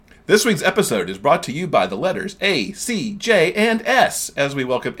This week's episode is brought to you by the letters A, C, J, and S, as we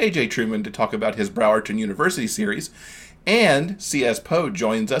welcome A.J. Truman to talk about his Browerton University series, and C.S. Poe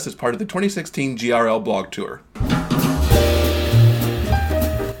joins us as part of the 2016 GRL blog tour.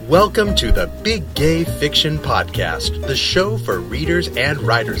 Welcome to the Big Gay Fiction Podcast, the show for readers and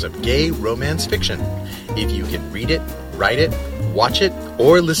writers of gay romance fiction. If you can read it, write it, watch it,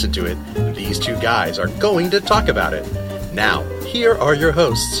 or listen to it, these two guys are going to talk about it. Now, here are your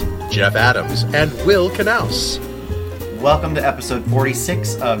hosts, Jeff Adams and Will Knaus. Welcome to episode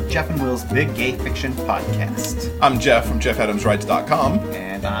 46 of Jeff and Will's Big Gay Fiction Podcast. I'm Jeff from JeffAdamsWrites.com.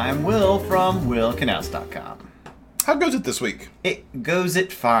 And I'm Will from WillKnaus.com. How goes it this week? It goes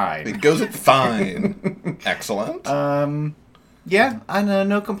it fine. It goes it fine. Excellent. Yeah, I know,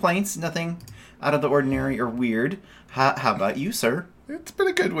 no complaints, nothing out of the ordinary or weird. How about you, sir? It's been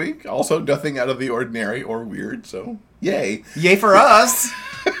a good week. Also, nothing out of the ordinary or weird, so yay. Yay for us!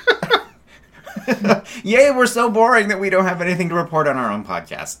 Yay, we're so boring that we don't have anything to report on our own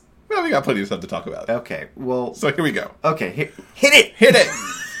podcast. Well, we got plenty of stuff to talk about. Okay, well... So here we go. Okay, hit it! Hit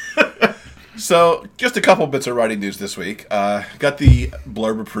it! So, just a couple bits of writing news this week. Got the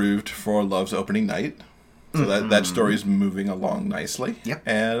blurb approved for Love's opening night. So that story's moving along nicely. Yep.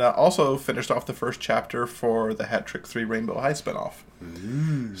 And also finished off the first chapter for the Hat Trick 3 Rainbow High spinoff.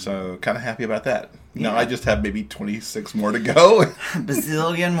 So, kind of happy about that. Yeah. Now, I just have maybe 26 more to go.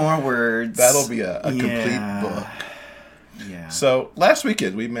 Bazillion more words. That'll be a complete book. Yeah. So, last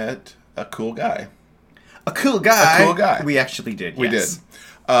weekend we met a cool guy. A cool guy? A cool guy. We actually did, We yes. did.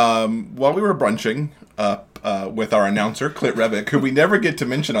 While we were brunching with our announcer, Clit Revick, who we never get to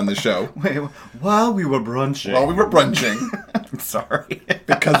mention on the show. Wait, while we were brunching. While we were brunching. I'm sorry.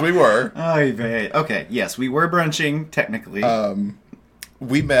 Because we were. Oy vey. Okay, yes, we were brunching, technically.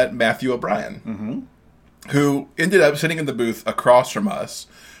 We met Matthew O'Brien, who ended up sitting in the booth across from us.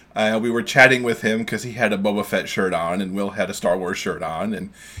 We were chatting with him because he had a Boba Fett shirt on and Will had a Star Wars shirt on. And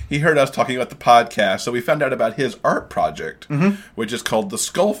he heard us talking about the podcast, so we found out about his art project, which is called the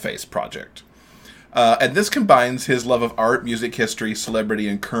Skullface Project. And this combines his love of art, music history, celebrity,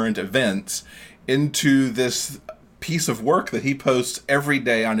 and current events into this piece of work that he posts every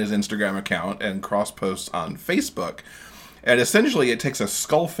day on his Instagram account and cross-posts on Facebook. And essentially it takes a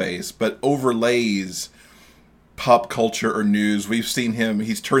skull face, but overlays pop culture or news. We've seen him,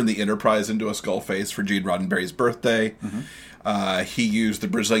 he's turned the Enterprise into a skull face for Gene Roddenberry's birthday. He used the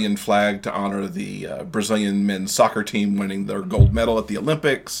Brazilian flag to honor the Brazilian men's soccer team winning their gold medal at the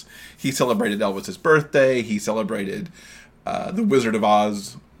Olympics. He celebrated Elvis's birthday. He celebrated the Wizard of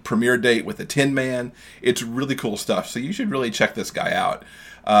Oz premiere date with the Tin Man. It's really cool stuff, so you should really check this guy out.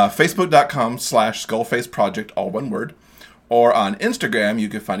 Facebook.com/skullfaceproject, all one word. Or on Instagram, you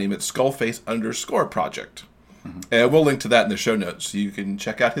can find him at skullface_project. And we'll link to that in the show notes so you can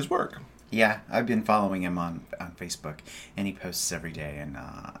check out his work. Yeah, I've been following him on Facebook, and he posts every day, and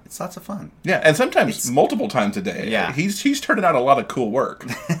it's lots of fun. Yeah, and sometimes multiple times a day. Yeah. He's turning out a lot of cool work.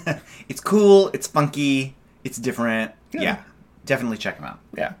 It's cool, it's funky, it's different. Yeah. Yeah, definitely check him out.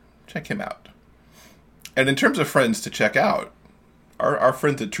 Yeah, check him out. And in terms of friends to check out, our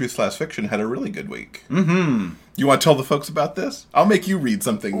friends at Truth/Fiction had a really good week. You want to tell the folks about this? I'll make you read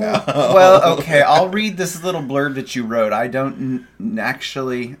something now. Well, okay, I'll read this little blurb that you wrote. I don't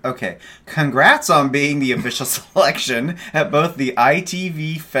actually... Okay. Congrats on being the official selection at both the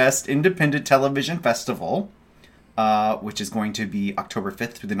ITV Fest Independent Television Festival, which is going to be October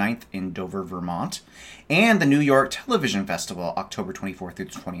 5th through the 9th in Dover, Vermont, and the New York Television Festival, October 24th through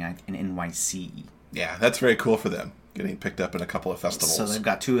the 29th in NYC. Yeah, that's very cool for them, getting picked up in a couple of festivals. So they've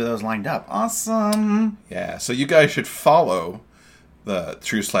got 2 of those lined up. Awesome. Yeah, so you guys should follow the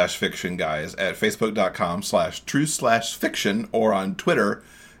Truth/Fiction guys at facebook.com/truth/fiction or on Twitter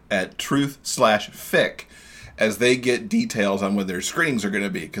at truth/fic as they get details on when their screenings are going to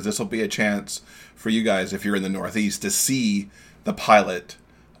be, because this will be a chance for you guys, if you're in the Northeast, to see the pilot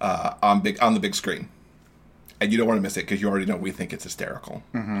on the big screen. And you don't want to miss it because you already know we think it's hysterical.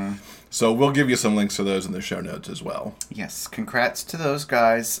 So we'll give you some links to those in the show notes as well. Yes, congrats to those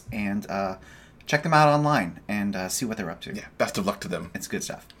guys, and check them out online and see what they're up to. Yeah, best of luck to them. It's good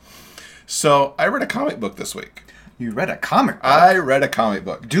stuff. So I read a comic book this week. You read a comic book? I read a comic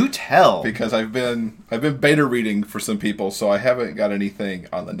book. Do tell. Because I've been beta reading for some people, so I haven't got anything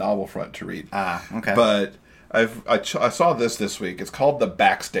on the novel front to read. Okay. But I saw this week. It's called The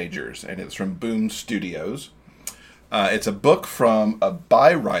Backstagers, and it's from Boom Studios. It's a book from a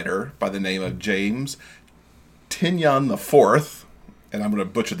writer by the name of James Tynion IV, and I'm going to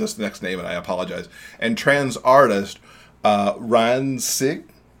butcher this next name, and I apologize, and trans artist Ryan Sig,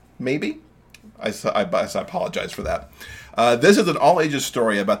 maybe? I apologize for that. This is an all-ages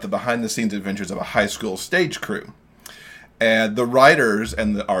story about the behind-the-scenes adventures of a high school stage crew. And the writers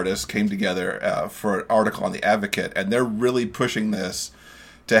and the artists came together for an article on The Advocate, and they're really pushing this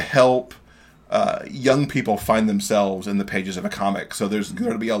to help young people find themselves in the pages of a comic. So there's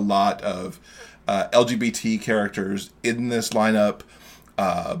going to be a lot of LGBT characters in this lineup.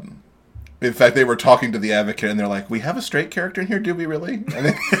 In fact, they were talking to The Advocate, and they're like, we have a straight character in here, do we really? And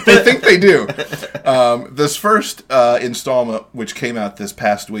they think they do. This first installment, which came out this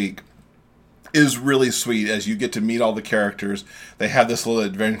past week, is really sweet as you get to meet all the characters. They have this little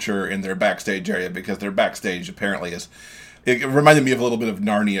adventure in their backstage area because their backstage apparently is... It reminded me of a little bit of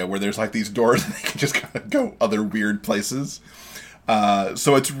Narnia, where there's like these doors and they can just kind of go other weird places.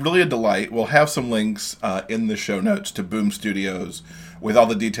 So it's really a delight. We'll have some links in the show notes to Boom Studios with all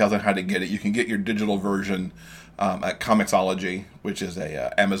the details on how to get it. You can get your digital version at Comixology, which is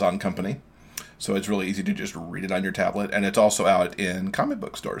a Amazon company. So it's really easy to just read it on your tablet. And it's also out in comic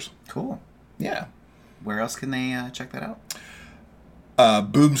book stores. Cool. Yeah. Where else can they check that out?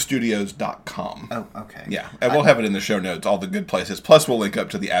 Boomstudios.com. Oh, okay. Yeah, and we'll have it in the show notes, all the good places. Plus, we'll link up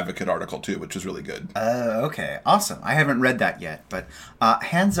to the Advocate article, too, which is really good. Okay. Awesome. I haven't read that yet, but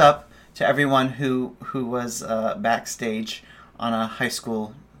hands up to everyone who was backstage on a high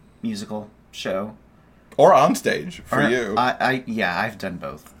school musical show. Or on stage, for you. I've done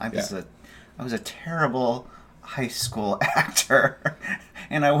both. I was a terrible high school actor,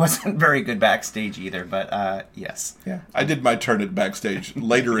 and I wasn't very good backstage either. But yes, yeah, I did my turn at backstage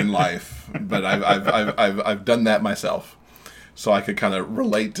later in life, but I've done that myself, so I could kind of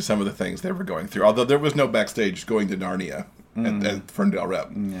relate to some of the things they were going through. Although there was no backstage going to Narnia at Ferndale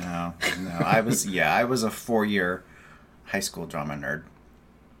Rep. No, I was a 4-year high school drama nerd.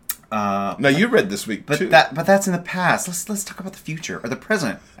 Now you read this week too. But that's in the past. Let's talk about the future or the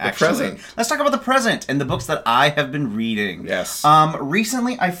present. Actually, the present. Let's talk about the present and the books that I have been reading. Yes.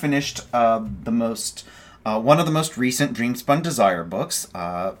 Recently, I finished one of the most recent Dreamspun Desire books,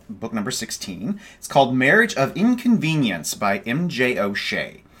 book number 16. It's called Marriage of Inconvenience by M.J.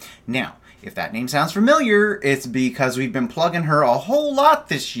 O'Shea. Now, if that name sounds familiar, it's because we've been plugging her a whole lot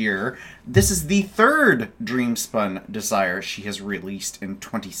this year. This is the third Dreamspun Desire she has released in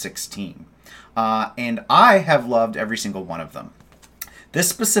 2016. And I have loved every single one of them. This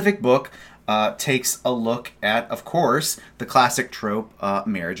specific book takes a look at, of course, the classic trope,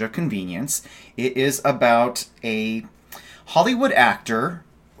 Marriage of Convenience. It is about a Hollywood actor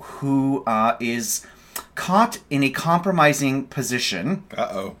who is caught in a compromising position.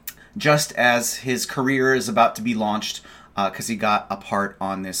 Uh-oh. Just as his career is about to be launched, because he got a part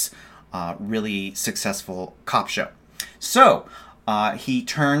on this really successful cop show. So he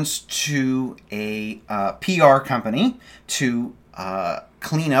turns to a PR company to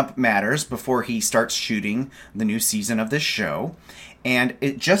clean up matters before he starts shooting the new season of this show. And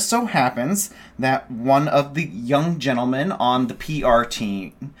it just so happens that one of the young gentlemen on the PR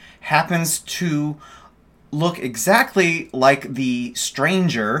team happens to look exactly like the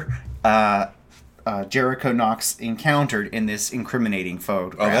stranger Jericho Knox encountered in this incriminating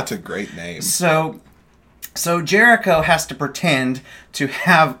photograph. Oh, that's a great name. So Jericho has to pretend to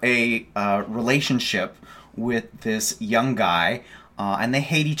have a relationship with this young guy, and they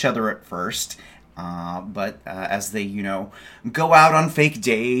hate each other at first. But as they, go out on fake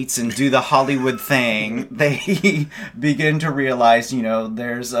dates and do the Hollywood thing, they begin to realize,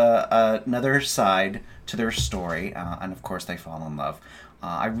 there's another side to their story, and of course they fall in love.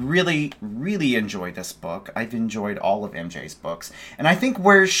 I really, really enjoyed this book. I've enjoyed all of MJ's books, and I think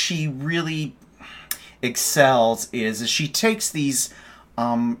where she really excels is she takes these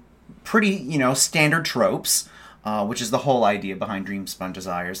pretty, standard tropes, which is the whole idea behind Dreamspun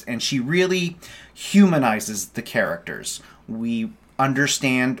Desires, and she really humanizes the characters. We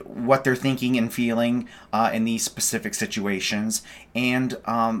understand what they're thinking and feeling in these specific situations, and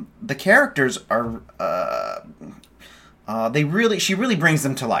the characters are she really brings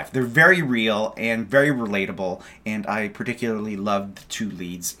them to life. They're very real and very relatable, and I particularly loved the two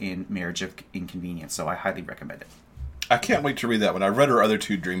leads in Marriage of Inconvenience, so I highly recommend it. I can't wait to read that one. I read her other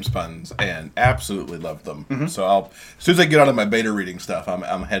two Dreamspuns and absolutely loved them. Mm-hmm. So as soon as I get out of my beta reading stuff,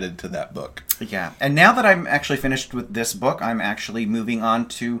 I'm headed to that book. Yeah, and now that I'm actually finished with this book, I'm actually moving on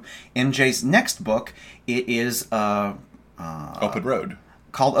to MJ's next book. It is Open Road.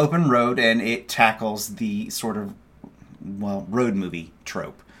 Called Open Road, and it tackles the sort of road movie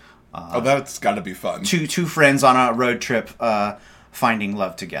trope. That's got to be fun. Two friends on a road trip finding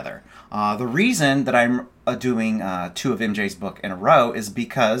love together. The reason that I'm doing two of MJ's book in a row is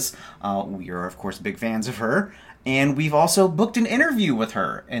because we are, of course, big fans of her, And we've also booked an interview with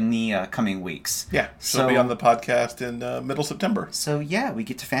her in the coming weeks. Yeah, she'll be on the podcast in middle September. So, yeah, we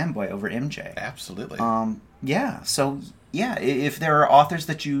get to fanboy over MJ. Absolutely. Yeah, so, yeah, if there are authors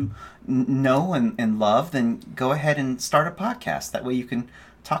that you know and love, then go ahead and start a podcast. That way you can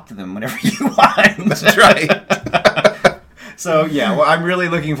talk to them whenever you want. That's right. So, yeah, well, I'm really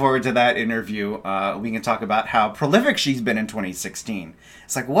looking forward to that interview. We can talk about how prolific she's been in 2016.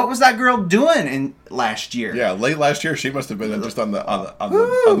 It's like, what was that girl doing in last year? Yeah, late last year, she must have been just on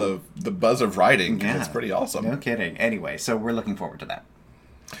the buzz of writing. Yeah. It's pretty awesome. No kidding. Anyway, so we're looking forward to that.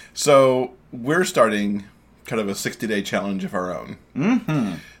 So we're starting kind of a 60-day challenge of our own.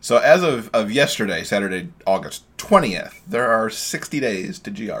 Mm-hmm. So as of yesterday, Saturday, August 20th, there are 60 days to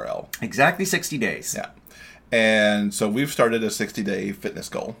GRL. Exactly 60 days. Yeah. And so we've started a 60-day fitness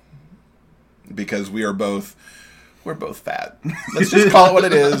goal because we're both fat. Let's just call it what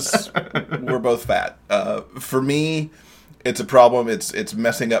it is. We're both fat. For me, it's a problem. It's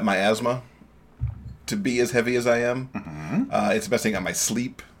messing up my asthma to be as heavy as I am. Mm-hmm. It's messing up my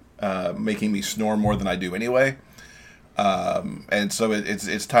sleep, making me snore more than I do anyway. And so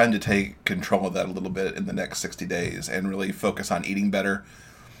it's time to take control of that a little bit in the next 60 days and really focus on eating better.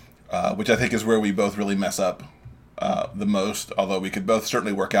 Which I think is where we both really mess up the most, although we could both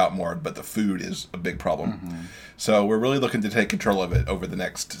certainly work out more, but the food is a big problem. Mm-hmm. So we're really looking to take control of it over the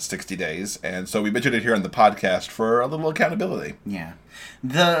next 60 days. And so we mentioned it here on the podcast for a little accountability. Yeah.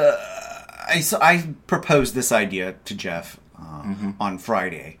 I proposed this idea to Jeff on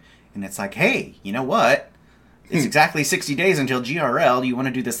Friday, and it's like, hey, you know what? It's exactly 60 days until GRL. Do you want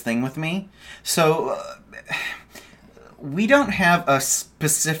to do this thing with me? So... we don't have a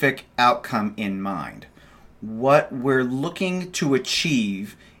specific outcome in mind. What we're looking to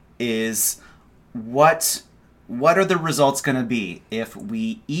achieve is what are the results going to be if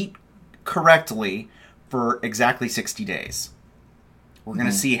we eat correctly for exactly 60 days. We're going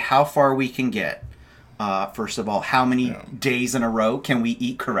to see how far we can get. First of all, how many days in a row can we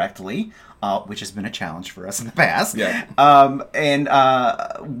eat correctly? Which has been a challenge for us in the past. Yeah. And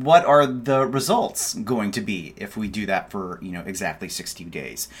what are the results going to be if we do that for, exactly 60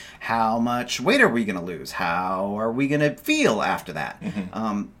 days? How much weight are we going to lose? How are we going to feel after that?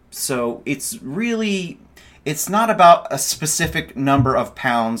 Mm-hmm. So it's not about a specific number of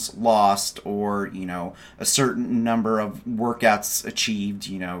pounds lost or, a certain number of workouts achieved,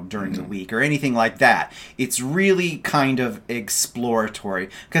 during the week or anything like that. It's really kind of exploratory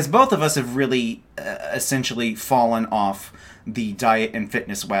because both of us have really essentially fallen off the diet and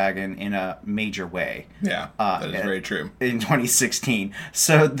fitness wagon in a major way. Yeah, that is very true. In 2016.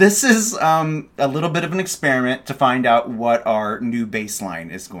 So this is a little bit of an experiment to find out what our new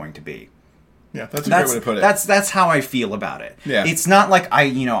baseline is going to be. Yeah, that's a great way to put it. That's how I feel about it. Yeah. It's not like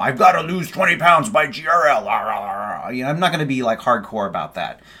I've got to lose 20 pounds by GRL. I'm not going to be like hardcore about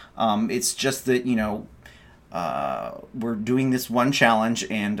that. It's just that, we're doing this one challenge,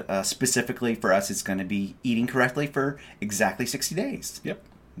 and specifically for us, it's going to be eating correctly for exactly 60 days. Yep.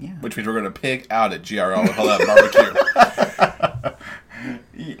 Yeah. Which means we're going to pig out at GRL with all that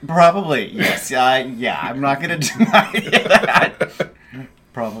barbecue. Probably. Yes. I'm not going to deny that.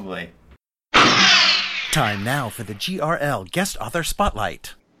 Probably. Time now for the GRL Guest Author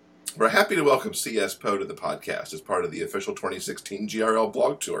Spotlight. We're happy to welcome C.S. Poe to the podcast as part of the official 2016 GRL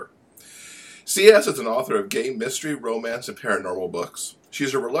blog tour. C.S. is an author of gay mystery, romance, and paranormal books.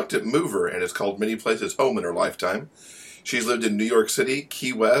 She's a reluctant mover and has called many places home in her lifetime. She's lived in New York City,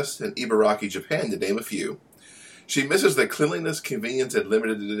 Key West, and Ibaraki, Japan, to name a few. She misses the cleanliness, convenience, and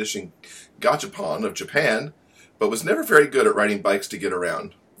limited edition gachapon of Japan, but was never very good at riding bikes to get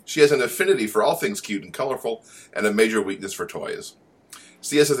around. She has an affinity for all things cute and colorful, and a major weakness for toys.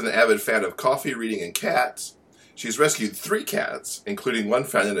 C.S. is an avid fan of coffee, reading, and cats. She's rescued 3 cats, including one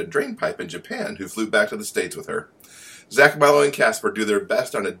found in a drain pipe in Japan, who flew back to the States with her. Zach, Milo, and Casper do their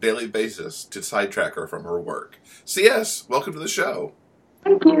best on a daily basis to sidetrack her from her work. C.S., welcome to the show.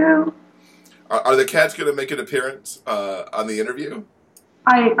 Thank you. Are the cats going to make an appearance on the interview?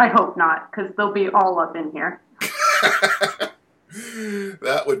 I hope not, because they'll be all up in here.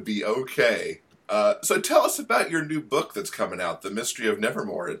 That would be okay. So tell us about your new book that's coming out, The Mystery of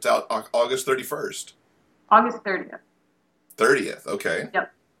Nevermore. It's out August 31st. August 30th. 30th, okay.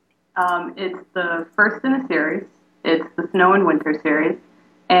 Yep. It's the first in a series. It's the Snow and Winter series.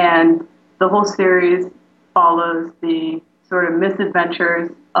 And the whole series follows the sort of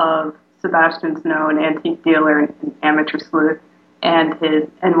misadventures of Sebastian Snow, an antique dealer and amateur sleuth, and his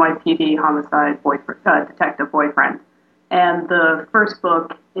NYPD homicide detective boyfriend. And the first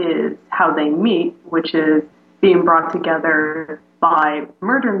book is how they meet, which is being brought together by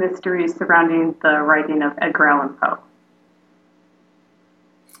murder mysteries surrounding the writing of Edgar Allan Poe.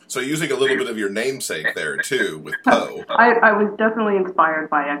 So using a little bit of your namesake there, too, with Poe. I was definitely inspired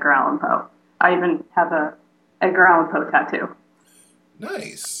by Edgar Allan Poe. I even have a Edgar Allan Poe tattoo.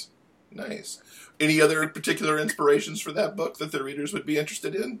 Nice. Nice. Any other particular inspirations for that book that the readers would be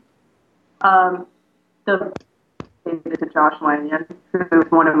interested in? The to Josh Lanyon, who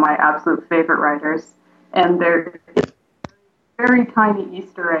is one of my absolute favorite writers. And there is a very tiny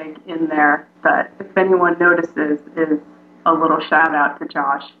Easter egg in there that, if anyone notices, is a little shout out to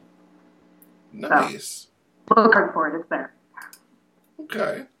Josh. Nice. So, look for it. It's there.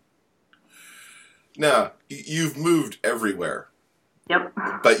 Okay. Now, you've moved everywhere. Yep.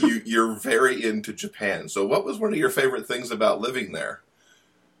 But you're very into Japan. So what was one of your favorite things about living there?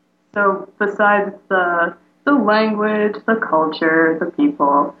 So besides the language, the culture, the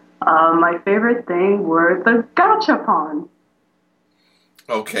people, my favorite thing were the gachapon.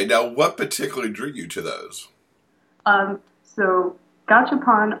 Okay, now what particularly drew you to those? So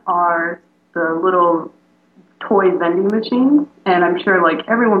gachapon are the little toy vending machines, and I'm sure like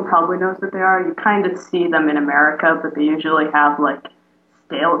everyone probably knows what they are. You kind of see them in America, but they usually have like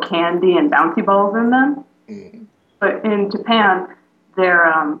stale candy and bouncy balls in them. Mm. But in Japan,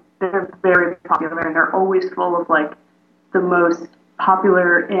 they're very popular, and they're always full of like the most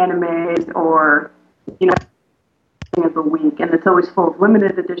popular animes or of the week, and it's always full of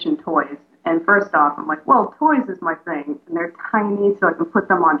limited edition toys. And first off, I'm like, well, toys is my thing, and they're tiny, so I can put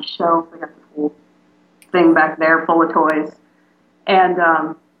them on shelves. I got this whole thing back there full of toys, and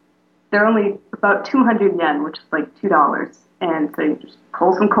they're only about 200 yen, which is like $2. And so you just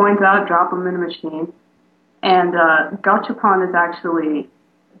pull some coins out, drop them in a machine, and gachapon is actually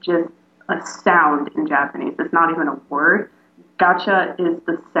just a sound in Japanese. It's not even a word. Gacha is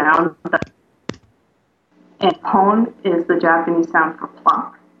the sound, and pon is the Japanese sound for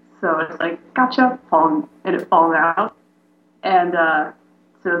plop. So it's like gacha, pon, and it falls out. And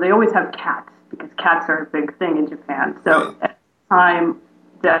so they always have cats, because cats are a big thing in Japan. So at the time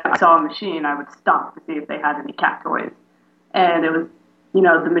that I saw a machine, I would stop to see if they had any cat toys. And it was,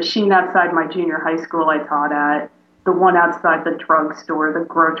 the machine outside my junior high school I taught at, the one outside the drugstore, the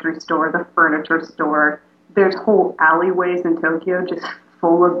grocery store, the furniture store. There's whole alleyways in Tokyo just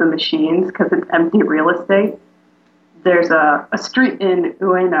full of the machines because it's empty real estate. There's a street in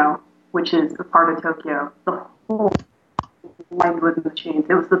Ueno, which is a part of Tokyo. The whole lined with machines.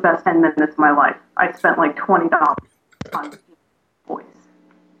 It was the best 10 minutes of my life. I spent like $20 on toys.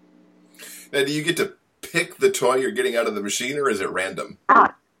 Now, do you get to pick the toy you're getting out of the machine, or is it random?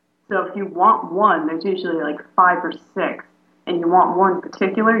 So if you want one, there's usually like 5 or 6, and you want one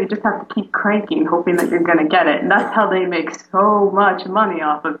particular, you just have to keep cranking, hoping that you're going to get it. And that's how they make so much money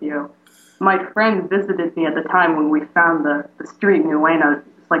off of you. My friend visited me at the time when we found the street in Ueno.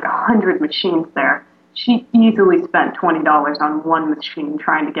 It's like 100 machines there. She easily spent $20 on one machine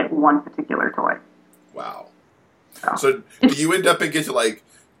trying to get one particular toy. Wow. So do you end up and get to like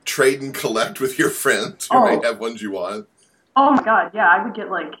trade and collect with your friends who might have ones you want? Oh my god, yeah,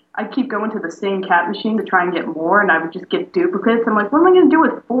 I'd keep going to the same cat machine to try and get more, and I would just get duplicates. I'm like, what am I going to do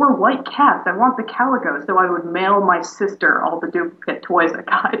with 4 white cats? I want the calico, so I would mail my sister all the duplicate toys I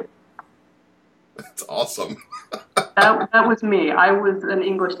got. That's awesome. That was me. I was an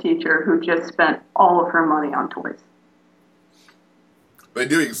English teacher who just spent all of her money on toys. They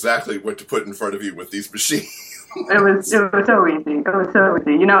knew exactly what to put in front of you with these machines. It was so easy. It was so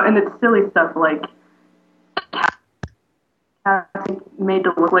easy. And it's silly stuff like cats made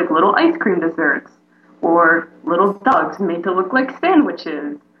to look like little ice cream desserts, or little dogs made to look like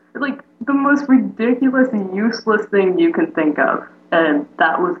sandwiches. Like the most ridiculous and useless thing you can think of, and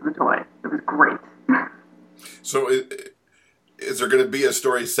that was the toy. It was great. So is there going to be a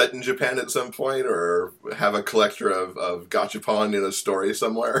story set in Japan at some point, or have a collector of gachapon in a story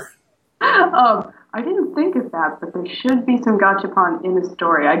somewhere? I didn't think of that, but there should be some gachapon in a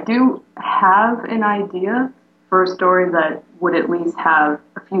story. I do have an idea for a story that would at least have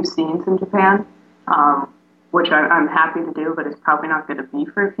a few scenes in Japan, which I'm happy to do, but it's probably not going to be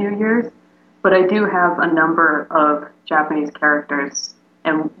for a few years. But I do have a number of Japanese characters,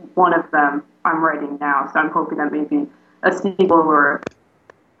 and one of them I'm writing now, so I'm hoping that maybe a sequel or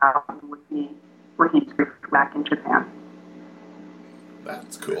would be where he's back in Japan.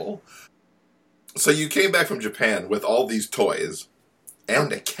 That's cool. So you came back from Japan with all these toys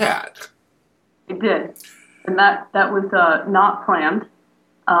and a cat. I did. And that was not planned.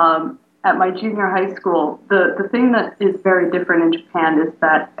 At my junior high school, the thing that is very different in Japan is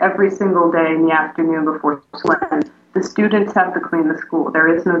that every single day in the afternoon before school, the students have to clean the school. There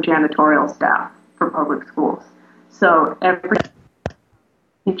is no janitorial staff for public schools. So every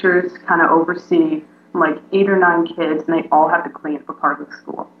teachers kind of oversee like 8 or 9 kids, and they all have to clean for part of the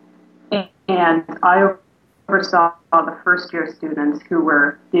school. And I oversaw the first year students who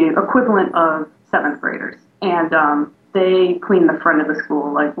were the equivalent of 7th graders. And they clean the front of the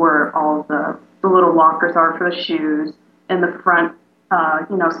school, like where all the little lockers are for the shoes, and the front,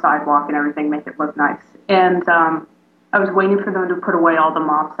 sidewalk and everything, make it look nice. And I was waiting for them to put away all the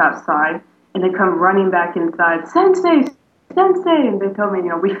mops outside, and they come running back inside, Sensei, Sensei, and they told me,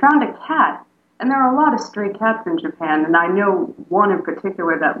 we found a cat. And there are a lot of stray cats in Japan, and I know one in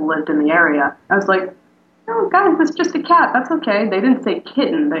particular that lived in the area. I was like, oh, guys, it's just a cat. That's okay. They didn't say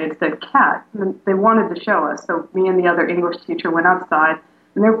kitten. They had said cat. And they wanted to show us. So me and the other English teacher went outside,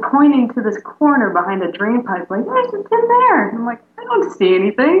 and they're pointing to this corner behind a drain pipe like, there's it's in there. And I'm like, I don't see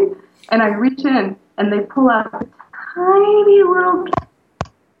anything. And I reach in, and they pull out a tiny little cat.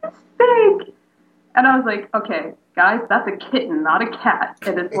 It's big. And I was like, okay, guys, that's a kitten, not a cat.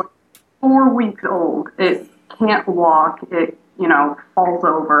 And it's like 4 weeks old. It can't walk. It, falls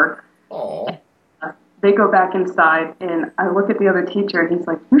over. Aww. They go back inside, and I look at the other teacher, and he's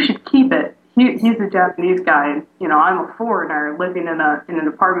like, you should keep it. He's a Japanese guy, and, I'm a foreigner living in an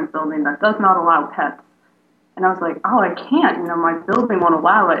apartment building that does not allow pets. And I was like, oh, I can't. My building won't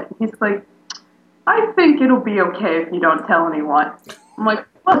allow it. He's like, I think it'll be okay if you don't tell anyone. I'm like,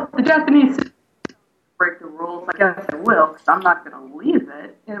 well, the Japanese break the rules. I guess I will, because I'm not going to leave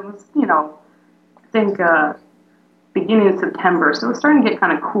it. And it was, I think beginning of September, so it was starting to get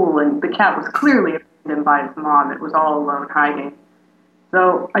kind of cool, and the cat was clearly abandoned by its mom. It was all alone hiding.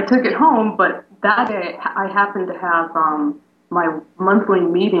 So I took it home, but that day I happened to have my monthly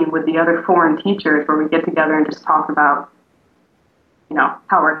meeting with the other foreign teachers where we get together and just talk about,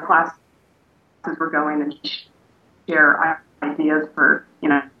 how our classes were going and share ideas for,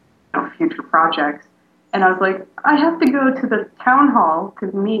 future projects. And I was like, I have to go to the town hall to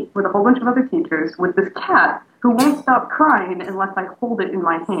meet with a whole bunch of other teachers with this cat who won't stop crying unless I hold it in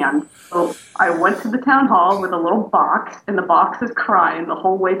my hand. So I went to the town hall with a little box, and the box is crying the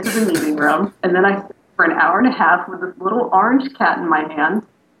whole way to the meeting room. And then I sat for an hour and a half with this little orange cat in my hand,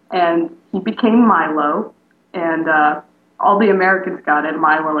 and he became Milo. And all the Americans got it,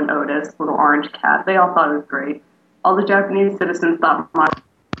 Milo and Otis, little orange cat. They all thought it was great. All the Japanese citizens thought Milo,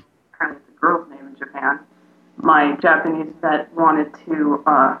 apparently it's a girl's name in Japan. My Japanese vet wanted to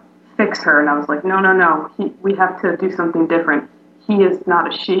fix her, and I was like, no, we have to do something different. He is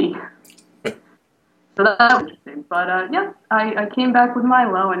not a she. So that was interesting. But I came back with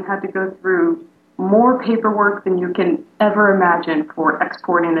Milo and had to go through more paperwork than you can ever imagine for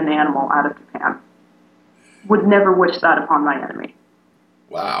exporting an animal out of Japan. Would never wish that upon my enemy.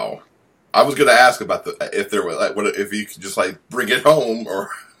 Wow. I was going to ask about if there was if you could just bring it home or.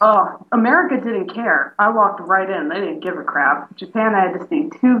 Oh, America didn't care. I walked right in. They didn't give a crap. Japan, I had to see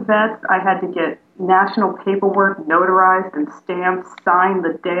 2 vets. I had to get national paperwork notarized and stamped, signed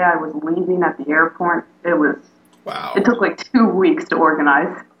the day I was leaving at the airport. Wow. It took 2 weeks to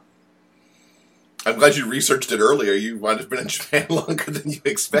organize. I'm glad you researched it earlier. You might have been in Japan longer than you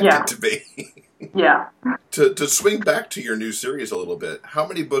expected to be. Yeah. To swing back to your new series a little bit, how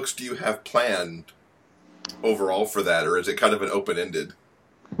many books do you have planned overall for that, or is it kind of an open-ended?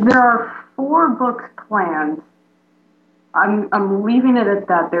 There are 4 books planned. I'm leaving it at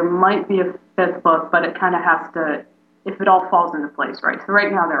that. There might be a 5th book, but it kind of has to, if it all falls into place, right? So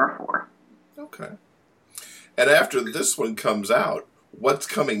right now there are 4. Okay. And after this one comes out, what's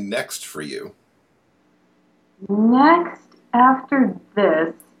coming next for you? Next, after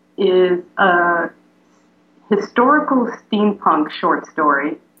this, is a historical steampunk short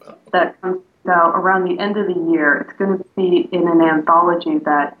story that comes out around the end of the year. It's going to be in an anthology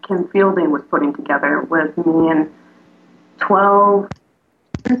that Kim Fielding was putting together with me and 12.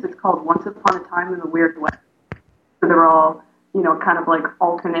 It's called Once Upon a Time in the Weird West. So they're all, kind of like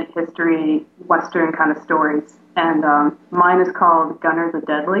alternate history, Western kind of stories. And mine is called Gunner the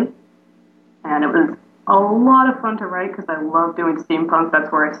Deadly. And it was a lot of fun to write because I love doing steampunk.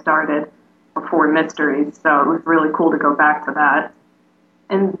 That's where I started before mysteries. So it was really cool to go back to that.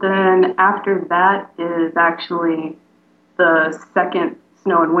 And then after that is actually the second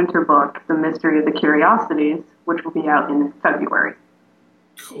Snow and Winter book, The Mystery of the Curiosities, which will be out in February.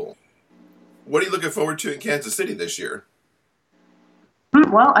 Cool. What are you looking forward to in Kansas City this year?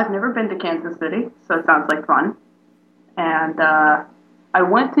 Well, I've never been to Kansas City, so it sounds like fun. And I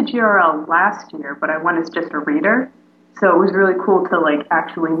went to GRL last year, but I went as just a reader. So it was really cool to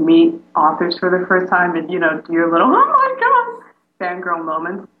actually meet authors for the first time and, do your little, oh my God, fangirl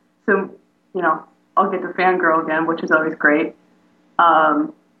moments. So, I'll get to fangirl again, which is always great.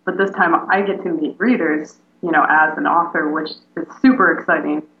 But this time I get to meet readers as an author, which is super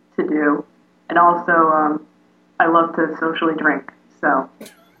exciting to do. And also, I love to socially drink. So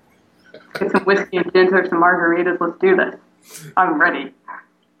get some whiskey and gin, took some margaritas. Let's do this. I'm ready.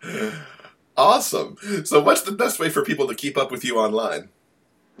 Awesome. So what's the best way for people to keep up with you online?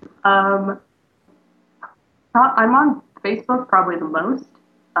 I'm on Facebook probably the most.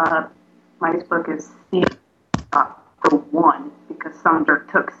 My Facebook is CS.1 because some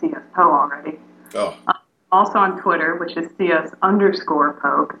jerk took CS Poe already. Oh. Also on Twitter, which is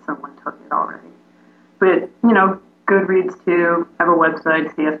CS_Poe because someone took it already. But, Goodreads too. I have a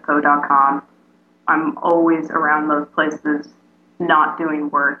website, cspoe.com. I'm always around those places, not doing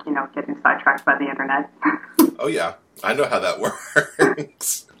work, getting sidetracked by the internet. Oh, yeah. I know how that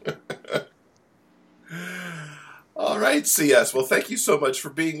works. All right, CS. Well, thank you so much for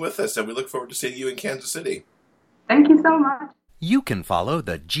being with us, and we look forward to seeing you in Kansas City. Thank you so much. You can follow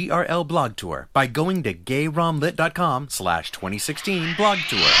the GRL Blog Tour by going to gayromlit.com/2016 blog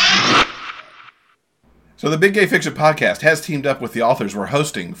tour. So the Big Gay Fiction Podcast has teamed up with the authors we're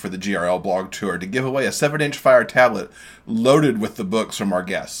hosting for the GRL Blog Tour to give away a 7-inch Fire tablet loaded with the books from our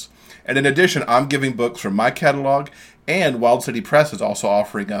guests. And in addition, I'm giving books from my catalog, and Wild City Press is also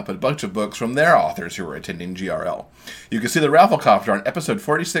offering up a bunch of books from their authors who are attending GRL. You can see the raffle copter on episode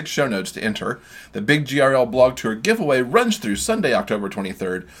 46 show notes to enter. The Big GRL Blog Tour giveaway runs through Sunday, October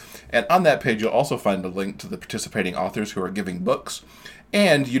 23rd, and on that page you'll also find a link to the participating authors who are giving books.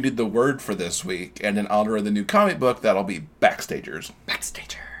 And you need the word for this week, and in honor of the new comic book, that'll be Backstagers.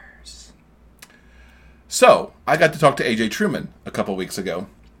 Backstagers. So, I got to talk to AJ Truman a couple weeks ago.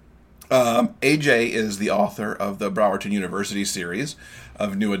 AJ is the author of the Browerton University series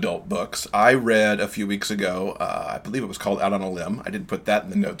of new adult books. I read a few weeks ago, I believe it was called Out on a Limb. I didn't put that in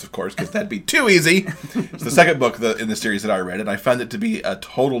the notes, of course, because that'd be too easy. It's the second book in the series that I read, and I found it to be a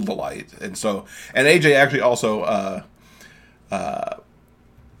total delight. And AJ actually also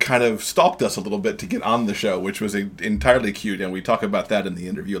kind of stalked us a little bit to get on the show, which was entirely cute, and we talk about that in the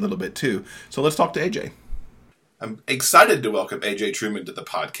interview a little bit too. So let's talk to AJ. I'm excited to welcome AJ Truman to the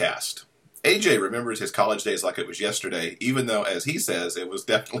podcast. AJ remembers his college days like it was yesterday, even though, as he says, it was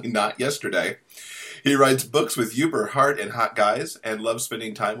definitely not yesterday. He writes books with Uber, Hart, and Hot Guys, and loves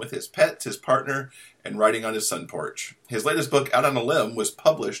spending time with his pets, his partner, and writing on his sun porch. His latest book, Out on a Limb, was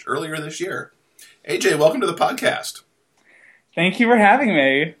published earlier this year. AJ, welcome to the podcast. Thank you for having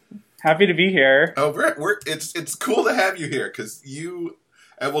me. Happy to be here. Oh, it's cool to have you here because you,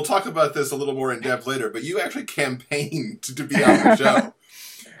 and we'll talk about this a little more in depth later, but you actually campaigned to be on the show.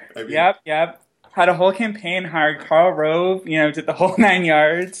 I mean, Yep. Had a whole campaign, hired Karl Rove, did the whole 9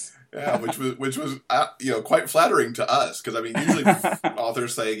 yards. Yeah, which was quite flattering to us because I mean usually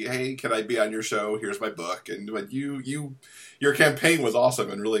authors say, "Hey, can I be on your show? Here's my book," but your campaign was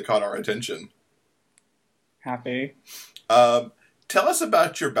awesome and really caught our attention. Happy. Tell us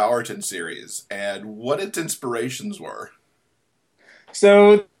about your Browerton series and what its inspirations were.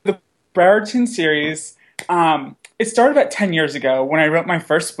 So the Browerton series, it started about 10 years ago when I wrote my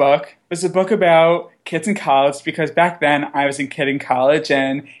first book. It was a book about kids in college because back then I was a kid in college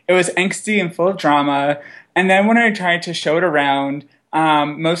and it was angsty and full of drama. And then when I tried to show it around,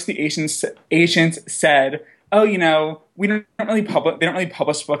 most of the agents said, "Oh, we don't really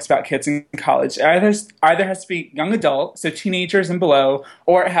publish books about kids in college. It either has to be young adult, so teenagers and below,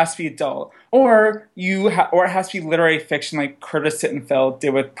 or it has to be adult, or it has to be literary fiction like Curtis Sittenfeld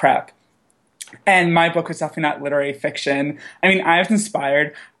did with Prep." And my book was definitely not literary fiction. I mean, I was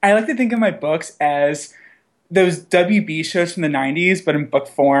inspired. I like to think of my books as those WB shows from the 90s, but in book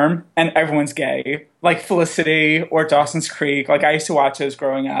form, and everyone's gay, like Felicity or Dawson's Creek. Like I used to watch those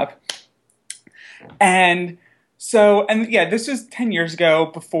growing up. And this was 10 years ago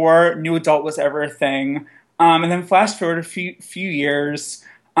before new adult was ever a thing. And then flash forward a few years,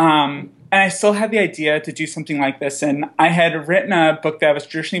 and I still had the idea to do something like this. And I had written a book that was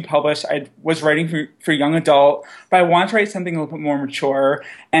traditionally published. I was writing for young adult, but I wanted to write something a little bit more mature,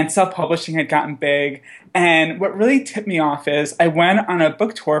 and self-publishing had gotten big. And what really tipped me off is I went on a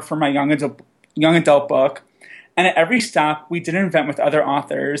book tour for my young adult book. And at every stop, we did an event with other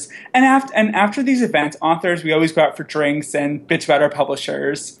authors. And after these events, authors, we always go out for drinks and bitch about our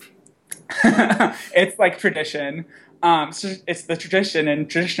publishers. It's like tradition. So it's the tradition and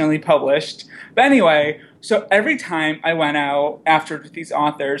traditionally published. But anyway, so every time I went out after these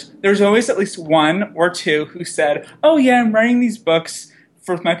authors, there was always at least one or two who said, "Oh yeah, I'm writing these books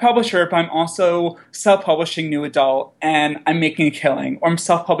for my publisher, but I'm also self-publishing new adult and I'm making a killing, or I'm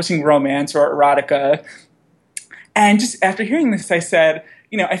self-publishing romance or erotica." And just after hearing this, I said,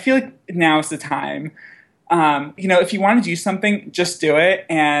 I feel like now is the time. If you want to do something, just do it.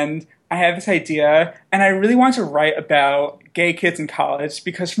 And I had this idea, and I really wanted to write about gay kids in college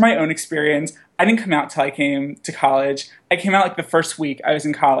because from my own experience, I didn't come out till I came to college. I came out like the first week I was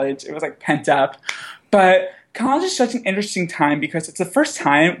in college. It was like pent up. But college is such an interesting time because it's the first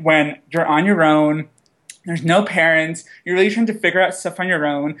time when you're on your own. There's no parents. You're really trying to figure out stuff on your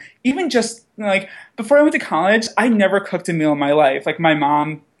own. Even just like before I went to college, I never cooked a meal in my life. Like my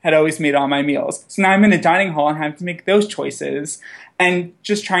mom had always made all my meals. So now I'm in a dining hall and having to make those choices and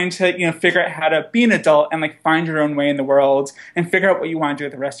just trying to, figure out how to be an adult and like find your own way in the world and figure out what you want to do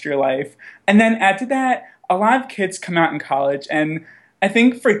with the rest of your life. And then add to that, a lot of kids come out in college, and I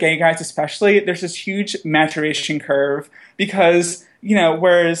think for gay guys especially, there's this huge maturation curve because,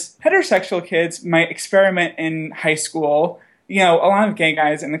 whereas heterosexual kids might experiment in high school, a lot of gay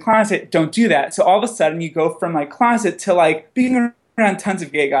guys in the closet don't do that. So all of a sudden you go from like closet to like being around tons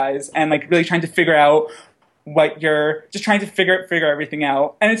of gay guys and like really trying to figure out what you're just trying to figure everything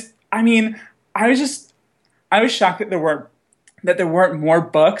out. And I was shocked that there weren't more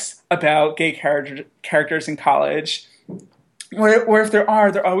books about gay characters in college. Or if there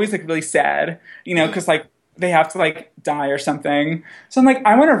are, they're always like really sad, because like they have to like die or something. So I'm like,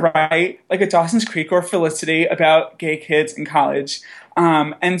 I want to write like a Dawson's Creek or Felicity about gay kids in college.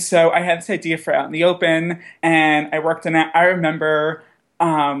 And so I had this idea for Out in the Open, and I worked on it. I remember,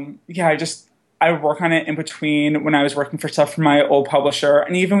 I would work on it in between when I was working for stuff for my old publisher,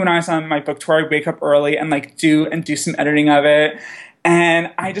 and even when I was on my book tour, I'd wake up early and like do some editing of it.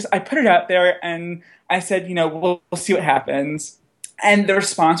 And I put it out there, and I said, we'll see what happens. And the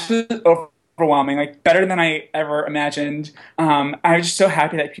response was overwhelming, like better than I ever imagined. I was just so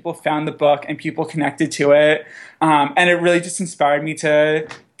happy that people found the book and people connected to it. And it really just inspired me to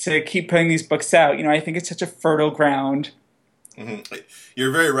keep putting these books out. I think it's such a fertile ground. Mm-hmm.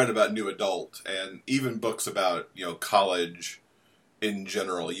 You're very right about new adult, and even books about, college in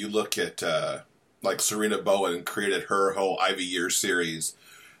general. You look at, like Serena Bowen created her whole Ivy Years series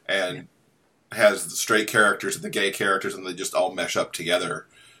and has the straight characters and the gay characters, and they just all mesh up together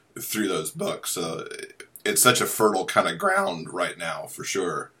through those books. So it's such a fertile kind of ground right now, for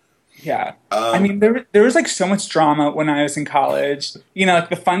sure. Yeah. There was like so much drama when I was in college, like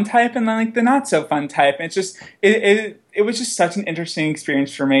the fun type and then like the not so fun type. And it's just, it was just such an interesting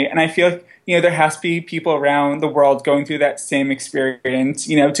experience for me. And I feel like, there has to be people around the world going through that same experience,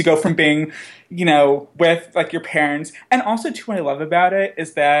 to go from being, with like your parents. And also too, what I love about it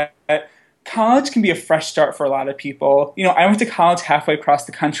is that college can be a fresh start for a lot of people. I went to college halfway across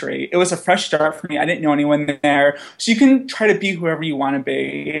the country. It was a fresh start for me. I didn't know anyone there. So you can try to be whoever you want to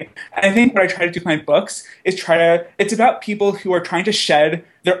be. And I think what I try to do with my books is it's about people who are trying to shed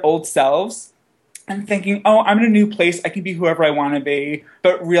their old selves and thinking, oh, I'm in a new place. I can be whoever I want to be.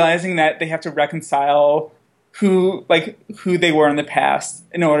 But realizing that they have to reconcile who they were in the past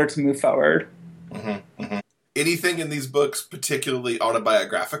in order to move forward. Mm-hmm, mm-hmm. Anything in these books particularly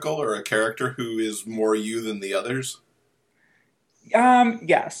autobiographical, or a character who is more you than the others?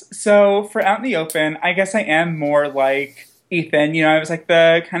 Yes. So for Out in the Open, I guess I am more like Ethan. I was like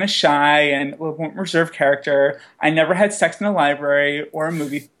the kind of shy and a little more reserved character. I never had sex in a library or a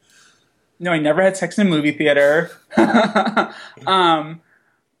movie. No, I never had sex in a movie theater. But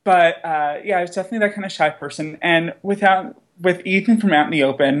I was definitely that kind of shy person. And with Ethan from Out in the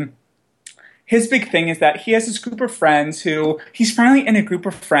Open, his big thing is that he has this group of friends who he's finally in a group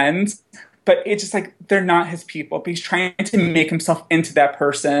of friends, but it's just like they're not his people. But he's trying to make himself into that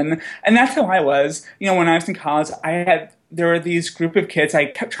person, and that's how I was. When I was in college, there were these group of kids I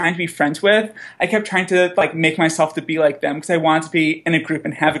kept trying to be friends with. I kept trying to like make myself to be like them because I wanted to be in a group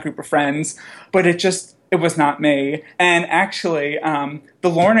and have a group of friends, but it was not me. And actually, the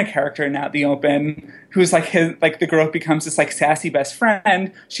Lorna character in Out in the Open, who's like the girl who becomes this like sassy best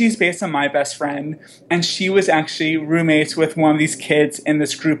friend, she's based on my best friend. And she was actually roommates with one of these kids in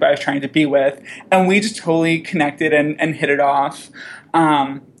this group I was trying to be with. And we just totally connected and hit it off.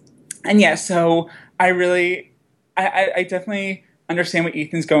 So I definitely understand what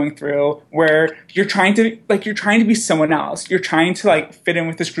Ethan's going through, where you're trying to be someone else. You're trying to like fit in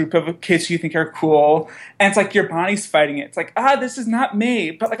with this group of kids who you think are cool, and it's like your body's fighting it. It's like, this is not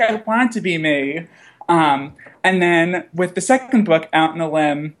me, but like I want it to be me. And then with the second book, Out on a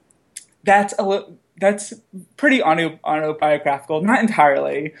Limb, that's pretty autobiographical, not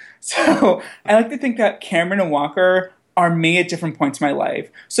entirely. So I like to think that Cameron and Walker are me at different points in my life.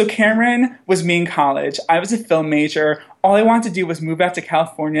 So Cameron was me in college. I was a film major. All I wanted to do was move out to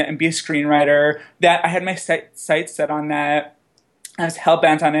California and be a screenwriter. That I had my sights set on that. I was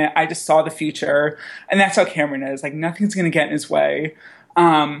hell-bent on it. I just saw the future. And that's how Cameron is. Like, nothing's going to get in his way.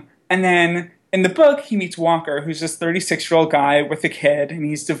 And then in the book, he meets Walker, who's this 36-year-old guy with a kid, and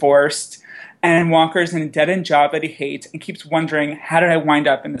he's divorced. And Walker's in a dead-end job that he hates and keeps wondering, how did I wind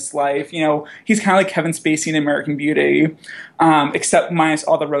up in this life? You know, he's kind of like Kevin Spacey in American Beauty, except minus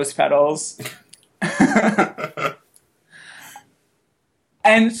all the rose petals.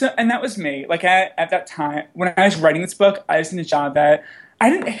 And that was me. Like at that time, when I was writing this book, I was in a job that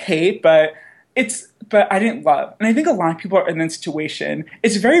I didn't hate, but I didn't love. And I think a lot of people are in that situation.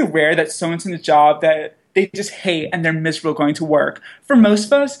 It's very rare that someone's in a job that they just hate and they're miserable going to work. For most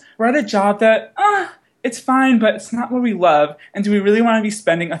of us, we're at a job that, it's fine, but it's not what we love. And do we really want to be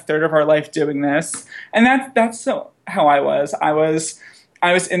spending a third of our life doing this? And that's how I was. I was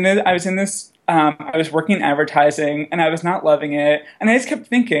working in advertising and I was not loving it. And I just kept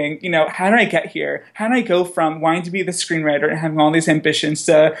thinking, you know, how did I get here? How did I go from wanting to be the screenwriter and having all these ambitions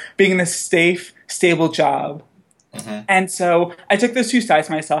to being in this safe, stable job? Mm-hmm. And so I took those two sides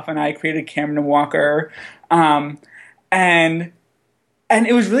to myself and I created Cameron and Walker. And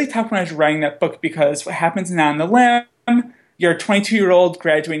it was really tough when I was writing that book because what happens now on the limb, your 22-year-old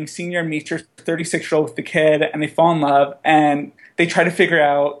graduating senior meets your 36-year-old with the kid and they fall in love and they try to figure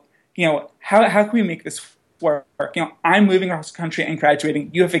out, you know, how can we make this work? You know, I'm moving across the country and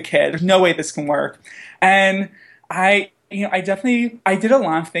graduating. You have a kid. There's no way this can work. And I did a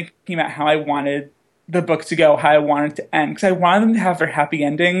lot of thinking about how I wanted the book to go, how I wanted it to end, because I wanted them to have their happy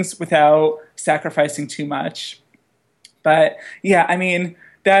endings without sacrificing too much. But yeah, I mean,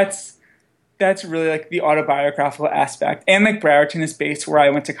 that's really like the autobiographical aspect. And like Browardton is based where I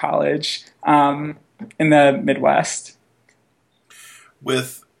went to college in the Midwest.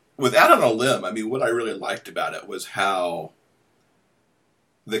 With Out on a Limb, I mean, what I really liked about it was how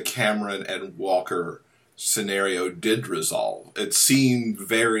the Cameron and Walker scenario did resolve. It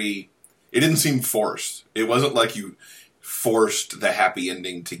didn't seem forced. It wasn't like you forced the happy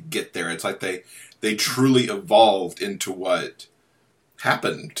ending to get there. It's like they truly evolved into what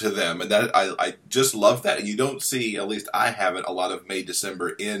happened to them. And that I just love that. And you don't see, at least I haven't, a lot of May December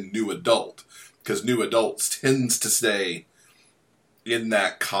in New Adult. Because New Adults tends to stay in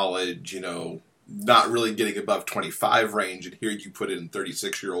that college, you know, not really getting above 25 range, and here you put in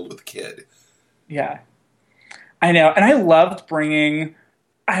 36-year-old with a kid. Yeah, I know, and I loved bringing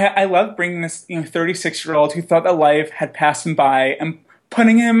this, you know, 36-year-old who thought that life had passed him by, and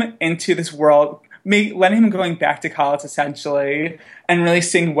putting him into this world, letting him going back to college essentially, and really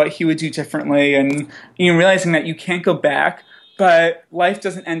seeing what he would do differently, and you know, realizing that you can't go back, but life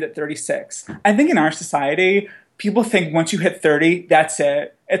doesn't end at 36. I think in our society, people think once you hit 30, that's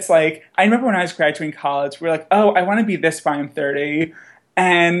it. It's like, I remember when I was graduating college, we were like, oh, I want to be this by I'm 30.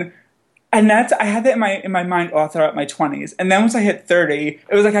 And I had that in my mind all throughout my 20s. And then once I hit 30,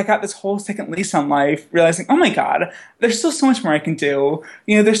 it was like I got this whole second lease on life, realizing, oh my God, there's still so much more I can do.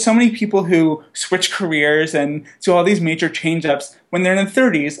 You know, there's so many people who switch careers and do all these major change-ups when they're in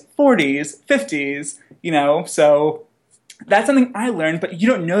their 30s, 40s, 50s, you know, so that's something I learned, but you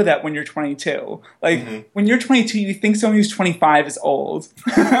don't know that when you're 22. Like, when you're 22, you think someone who's 25 is old.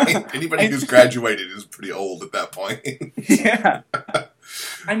 Anybody who's graduated is pretty old at that point. Yeah.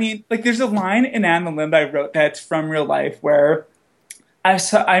 I mean, like, there's a line in Out on the Limb that I wrote that's from real life where I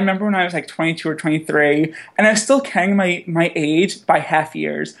remember when I was like 22 or 23, and I was still carrying my age by half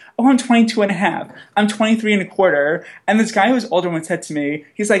years. Oh, I'm 22 and a half. I'm 23 and a quarter. And this guy who was older once said to me,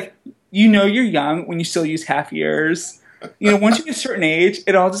 he's like, you know you're young when you still use half years. You know, once you get a certain age,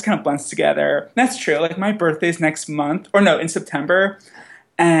 it all just kind of blends together. That's true. Like, my birthday's next month. Or no, in September.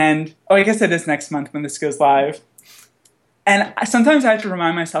 And, I guess it is next month when this goes live. And sometimes I have to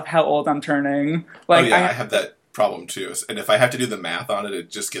remind myself how old I'm turning. Like, I have that problem too. And if I have to do the math on it, it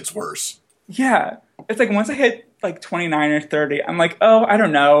just gets worse. Yeah. It's like once I hit like 29 or 30, I'm like, oh, I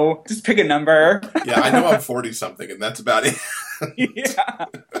don't know. Just pick a number. Yeah, I know I'm 40-something, and that's about it. Yeah.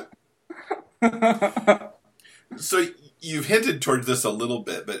 So you've hinted towards this a little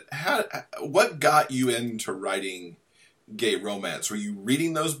bit, but what got you into writing gay romance? Were you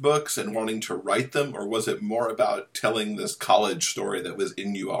reading those books and wanting to write them, or was it more about telling this college story that was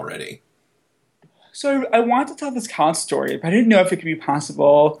in you already? So I wanted to tell this college story, but I didn't know if it could be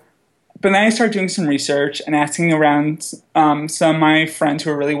possible. But then I started doing some research and asking around some of my friends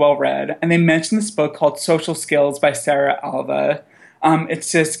who are really well-read, and they mentioned this book called Social Skills by Sarah Alva.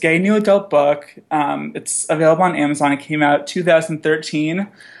 It's this gay new adult book. It's available on Amazon. It came out 2013.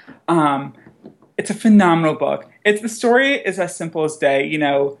 It's a phenomenal book. The story is as simple as day. You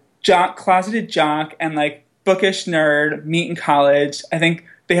know, closeted jock and like bookish nerd meet in college. I think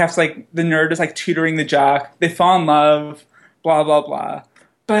they have to, like, the nerd is like tutoring the jock. They fall in love, blah, blah, blah.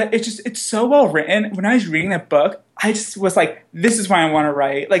 But it's so well written. When I was reading that book, I just was like, this is why I want to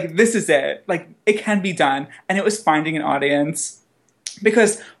write. Like, this is it. Like, it can be done. And it was finding an audience.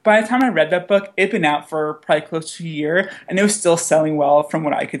 Because by the time I read that book, it'd been out for probably close to a year, and it was still selling well from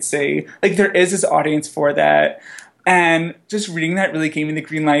what I could see. Like, there is this audience for that. And just reading that really gave me the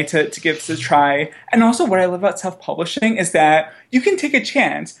green light to give this a try. And also what I love about self-publishing is that you can take a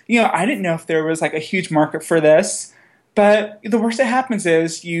chance. You know, I didn't know if there was like a huge market for this, but the worst that happens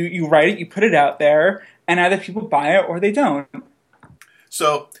is you write it, you put it out there, and either people buy it or they don't.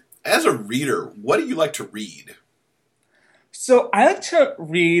 So, as a reader, what do you like to read? So I like to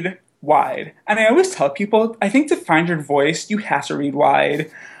read wide. And I always tell people, I think to find your voice, you have to read wide.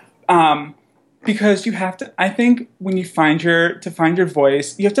 Because you have to, I think when you find your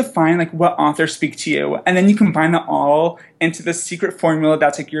voice, you have to find like what authors speak to you. And then you combine that all into the secret formula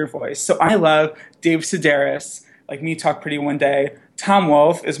that's like your voice. So I love Dave Sedaris, like Me Talk Pretty One Day. Tom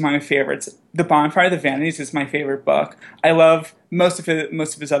Wolfe is one of my favorites. The Bonfire of the Vanities is my favorite book. I love most of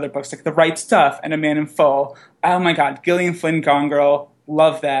his other books, like The Right Stuff and A Man in Full. Oh my God, Gillian Flynn, Gone Girl,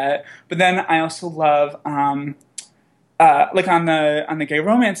 love that. But then I also love, like on the gay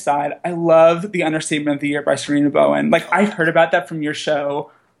romance side, I love The Understatement of the Year by Serena Bowen. Like I heard about that from your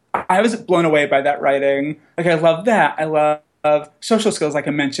show. I was blown away by that writing. Like I love that. I love Social Skills, like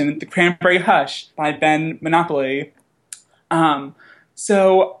I mentioned, The Cranberry Hush by Ben Monopoly. And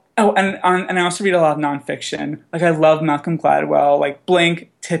I also read a lot of nonfiction. Like I love Malcolm Gladwell, like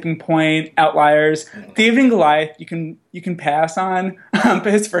Blink, Tipping Point, Outliers, David and Goliath. You can pass on, but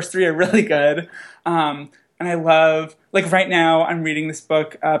his first three are really good. And I love, like right now, I'm reading this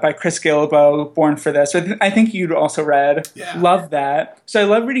book by Chris Gilbo, Born for This. I think you'd also read. Yeah. Love that. So I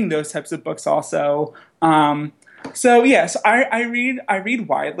love reading those types of books also. So I read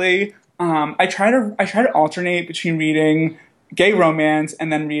widely. I try to alternate between reading gay romance and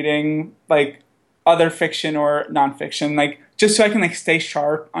then reading like other fiction or nonfiction, like just so I can like stay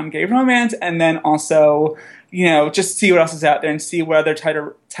sharp on gay romance, and then also, you know, just see what else is out there and see what other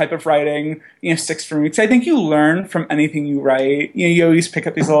type of writing, you know, sticks for me. Because I think you learn from anything you write. You know, you always pick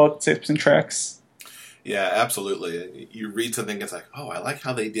up these little tips and tricks. Yeah, absolutely. You read something, it's like, oh, I like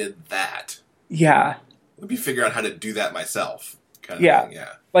how they did that. Yeah. Let me figure out how to do that myself. Kind of thing,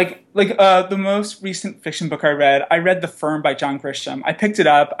 yeah. Like the most recent fiction book I read The Firm by John Grisham. I picked it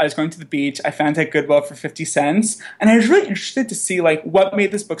up. I was going to the beach. I found it at Goodwill for 50 cents. And I was really interested to see like what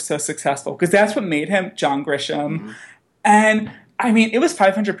made this book so successful, because that's what made him John Grisham. Mm-hmm. And I mean, it was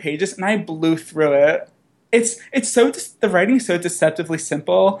 500 pages and I blew through it. It's so the writing is so deceptively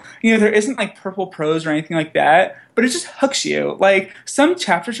simple. You know, there isn't like purple prose or anything like that, but it just hooks you. Like some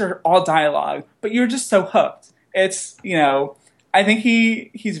chapters are all dialogue, but you're just so hooked. It's, you know, I think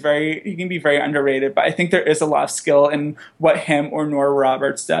he can be very underrated, but I think there is a lot of skill in what him or Nora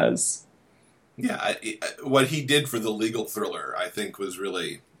Roberts does. Yeah, what he did for the legal thriller, I think, was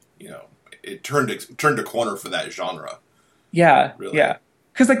really, you know, it turned a corner for that genre. Yeah, really. Yeah.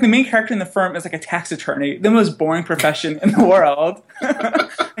 Because like the main character in The Firm is like a tax attorney, the most boring profession in the world. And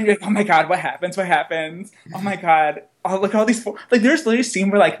you're like, oh my God, what happens? What happens? Oh my God. Oh, look at all these. Like there's literally a scene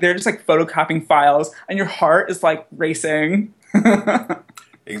where like they're just like photocopying files and your heart is like racing.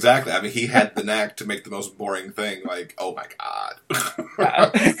 Exactly. I mean, he had the knack to make the most boring thing like, oh my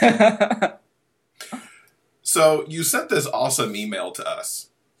God. So you sent this awesome email to us.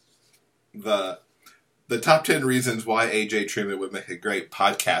 The top 10 reasons why A.J. Truman would make a great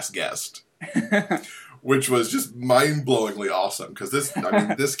podcast guest. Which was just mind-blowingly awesome. Because this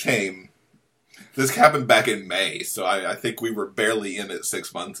happened back in May. So I think we were barely in it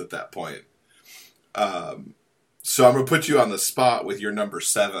 6 months at that point. So I'm going to put you on the spot with your number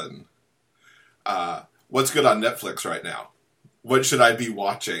 7. What's good on Netflix right now? What should I be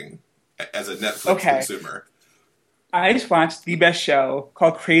watching as a Netflix consumer? I just watched the best show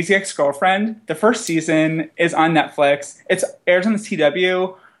called Crazy Ex-Girlfriend. The first season is on Netflix. It airs on the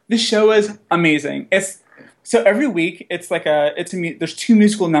CW. The show is amazing. So every week there's 2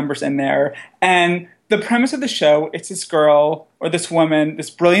 musical numbers in there, and the premise of the show, it's this girl or this woman, this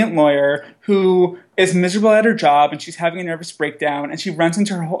brilliant lawyer who is miserable at her job and she's having a nervous breakdown, and she runs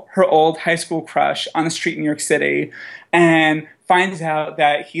into her old high school crush on the street in New York City and finds out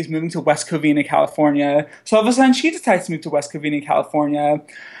that he's moving to West Covina, California. So all of a sudden she decides to move to West Covina, California,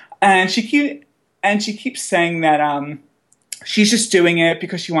 and she keeps saying that she's just doing it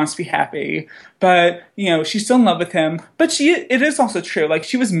because she wants to be happy. But, you know, she's still in love with him. But it is also true. Like,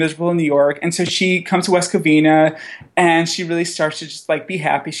 she was miserable in New York, and so she comes to West Covina, and she really starts to just, like, be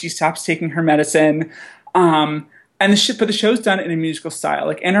happy. She stops taking her medicine. But the show's done in a musical style.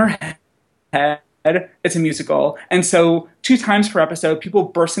 Like, in her head, it's a musical. And so 2 times per episode, people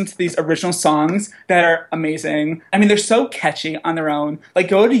burst into these original songs that are amazing. I mean, they're so catchy on their own. Like,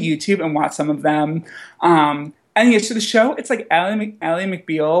 go to YouTube and watch some of them. And yeah, so the show, it's like Ally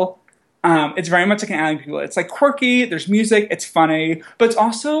McBeal. It's very much like an Ally McBeal. It's like quirky, there's music, it's funny, but it's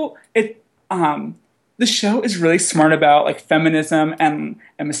also, the show is really smart about like feminism and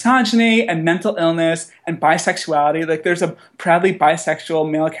misogyny and mental illness and bisexuality. Like, there's a proudly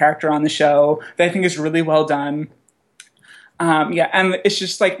bisexual male character on the show that I think is really well done. Yeah, and it's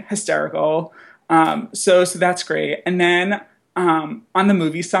just like hysterical. So that's great. And then on the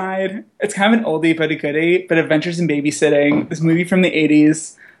movie side, it's kind of an oldie but a goodie, but Adventures in Babysitting, this movie from the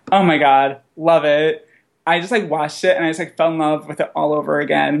 80s. Oh my God, love it. I just like watched it and I just like fell in love with it all over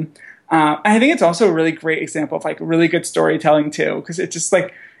again. I think it's also a really great example of like really good storytelling too, because it's just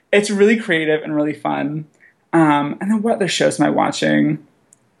like, it's really creative and really fun. And then what other shows am I watching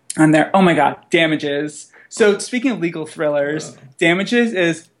on there? Oh my God, Damages. So speaking of legal thrillers, Damages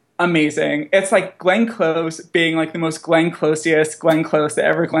is amazing. It's like Glenn Close being like the most Glenn Closiest Glenn Close that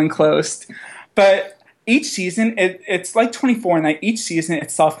ever Glenn Closed. But each season, it's like 24, and like each season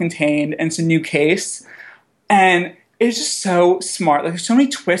it's self-contained and it's a new case. And it's just so smart. Like, there's so many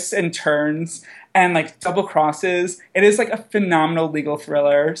twists and turns and like double crosses. It is like a phenomenal legal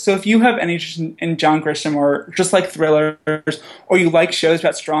thriller. So if you have any interest in John Grisham or just like thrillers, or you like shows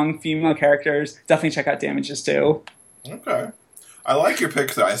about strong female characters, definitely check out Damages too. Okay. I like your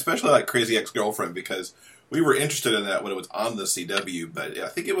pick, though. I especially like Crazy Ex-Girlfriend because we were interested in that when it was on the CW, but I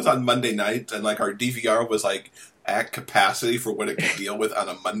think it was on Monday night, and like our DVR was like at capacity for what it could deal with on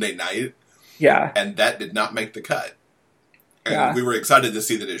a Monday night. Yeah. And that did not make the cut. And Yeah. we were excited to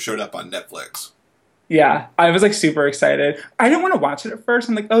see that it showed up on Netflix. Yeah, I was like super excited. I didn't want to watch it at first.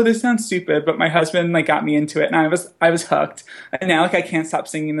 I'm like, oh, this sounds stupid, but my husband like got me into it, and I was hooked. And now like I can't stop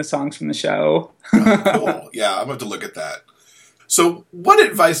singing the songs from the show. Oh, cool. Yeah, I'm going to look at that. So, what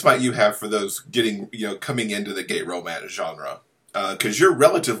advice might you have for those coming into the gay romance genre? Because you're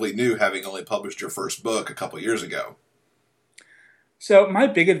relatively new, having only published your first book a couple years ago. So my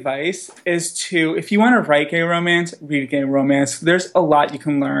big advice is to, if you want to write gay romance, read gay romance. There's a lot you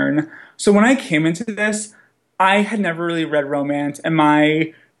can learn. So when I came into this, I had never really read romance, and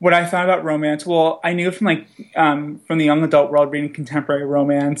what I thought about romance, well, I knew from from the young adult world reading contemporary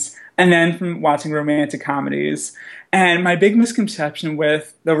romance, and then from watching romantic comedies. And my big misconception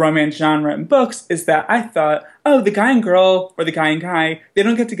with the romance genre in books is that I thought, oh, the guy and girl or the guy and guy, they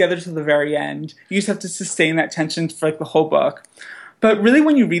don't get together till the very end. You just have to sustain that tension for like the whole book. But really,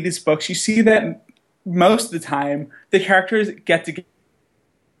 when you read these books, you see that most of the time the characters get together,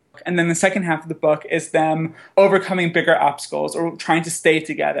 and then the second half of the book is them overcoming bigger obstacles or trying to stay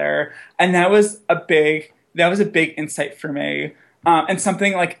together. And that was a big insight for me. And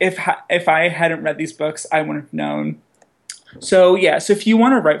something like if I hadn't read these books, I wouldn't have known. So yeah, so if you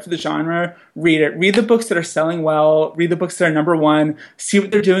want to write for the genre, read it. Read the books that are selling well. Read the books that are number one. See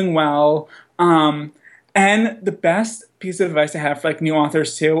what they're doing well. And the best piece of advice I have for like new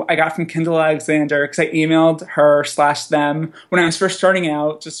authors too, I got from Kendall Alexander, because I emailed her/them when I was first starting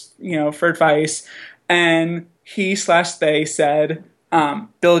out, just for advice, and he/they said,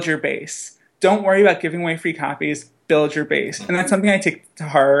 build your base. Don't worry about giving away free copies. Build your base, and that's something I take to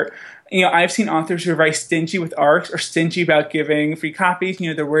heart. I've seen authors who are very stingy with ARCs or stingy about giving free copies.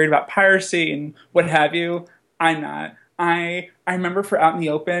 They're worried about piracy and what have you. I'm not. I remember for Out in the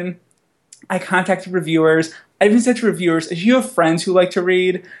Open, I contacted reviewers. I even said to reviewers, if you have friends who like to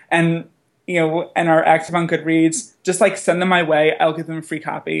read and and are active on Goodreads, just like send them my way. I'll give them a free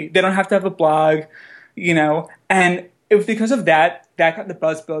copy. They don't have to have a blog, And it was because of that got the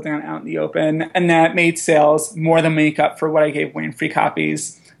buzz building on Out in the Open, and that made sales more than make up for what I gave away in free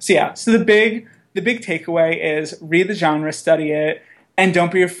copies. So yeah, so the big takeaway is read the genre, study it, and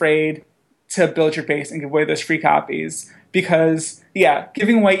don't be afraid to build your base and give away those free copies. Because, yeah,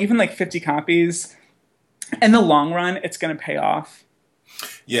 giving away even like 50 copies, in the long run, it's going to pay off.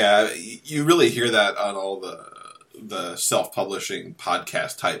 Yeah, you really hear that on all the self-publishing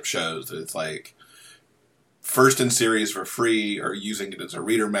podcast type shows. That it's like first in series for free, or using it as a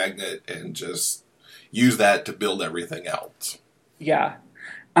reader magnet, and just use that to build everything else. Yeah.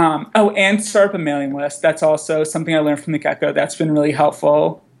 And start up a mailing list. That's also something I learned from the get-go. That's been really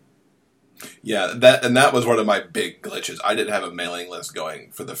helpful. Yeah, that was one of my big glitches. I didn't have a mailing list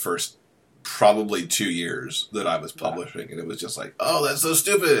going for the first probably 2 years that I was publishing, and it was just like, oh, that's so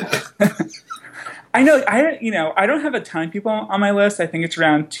stupid. I know. I don't have a ton of people on my list. I think it's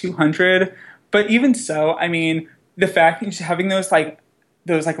around 200. But even so, I mean, the fact that just having those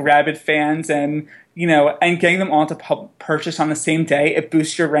rabid fans and and getting them all to purchase on the same day, it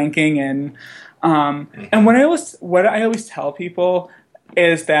boosts your ranking. And And what I always tell people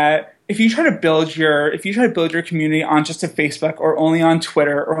is that if you try to build your community on just a Facebook or only on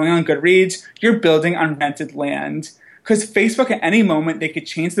Twitter or only on Goodreads, you're building on rented land. Because Facebook, at any moment, they could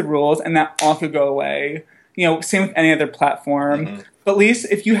change the rules and that all could go away. Same with any other platform. But at least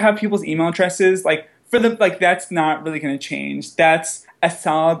if you have people's email addresses, that's not really going to change. That's as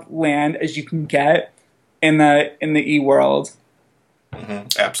solid land as you can get in the e-world.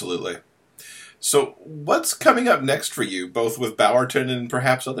 Absolutely. So what's coming up next for you, both with Bowerton and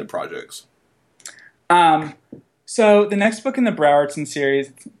perhaps other projects? So the next book in the Browerton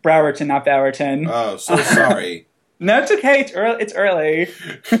series, Browerton, not Bowerton. Oh, so sorry. No, it's okay. It's early.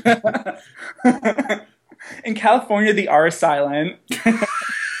 In California, the R is silent.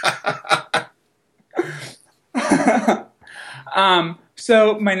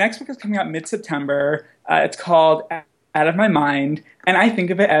 So my next book is coming out mid-September. It's called Out of My Mind, and I think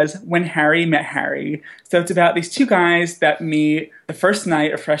of it as When Harry Met Harry. So it's about these two guys that meet the first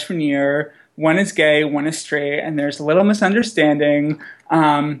night of freshman year. One is gay, one is straight, and there's a little misunderstanding.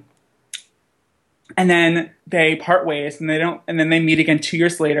 And then they part ways, and then they meet again 2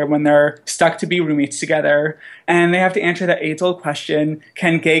 years later when they're stuck to be roommates together, and they have to answer that age-old question: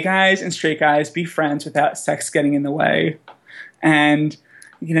 can gay guys and straight guys be friends without sex getting in the way? And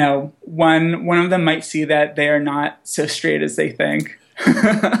one of them might see that they are not so straight as they think.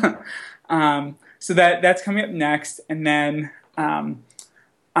 So that's coming up next, and then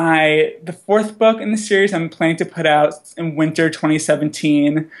the fourth book in the series I'm planning to put out in winter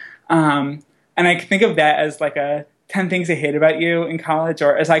 2017. And I think of that as like a 10 Things I Hate About You in college,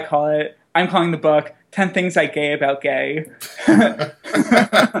 or as I call it, I'm calling the book 10 Things I Gay About Gay.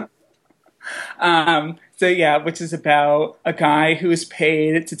 Which is about a guy who is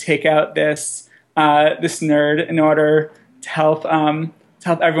paid to take out this nerd in order to help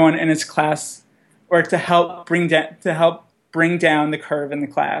everyone in his class, or to help bring down the curve in the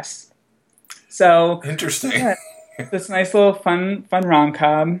class. So interesting. Yeah, this nice little fun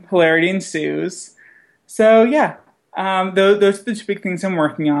rom-com. Hilarity ensues. So yeah, those are the two big things I'm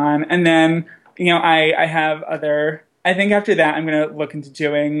working on, and then I have other. I think after that I'm going to look into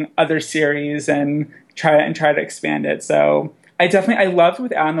doing other series and try to expand it. So I loved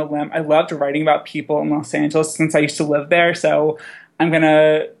with Out on the Limb. I loved writing about people in Los Angeles since I used to live there. So I'm going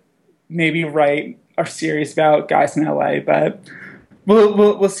to maybe write a series about guys in LA, but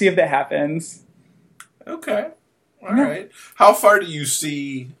we'll see if that happens. Okay. All right. How far do you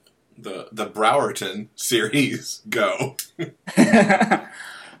see the Browerton series go?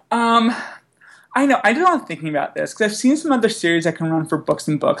 I know. I did a lot of thinking about this because I've seen some other series that can run for books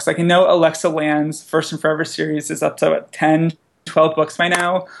and books. Like I know Alexa Land's First and Forever series is up to 10, 12 books by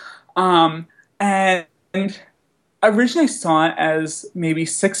now. And originally I saw it as maybe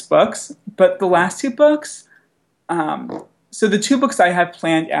 6 books, but the last 2 books, so the 2 books I have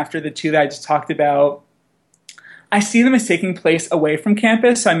planned after the 2 that I just talked about, I see them as taking place away from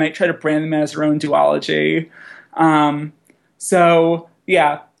campus, so I might try to brand them as their own duology. So,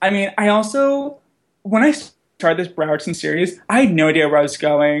 yeah. I mean, I also, when I started this Browerton series, I had no idea where I was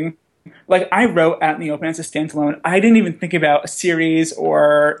going. Like, I wrote Out in the Open as a standalone. I didn't even think about a series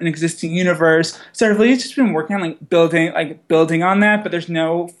or an existing universe. So I've really just been working on building on that, but there's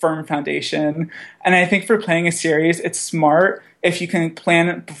no firm foundation. And I think for planning a series, it's smart if you can plan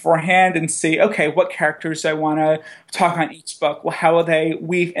it beforehand and see, okay, what characters do I want to talk on each book? Well, how will they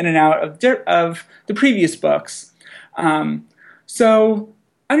weave in and out of the previous books? So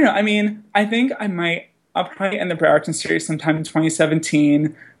I don't know. I mean, I think I'll probably end the Browerton series sometime in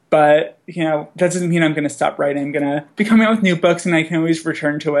 2017. But, that doesn't mean I'm going to stop writing. I'm going to be coming out with new books, and I can always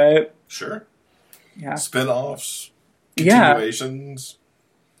return to it. Sure. Yeah. Spin-offs. Continuations.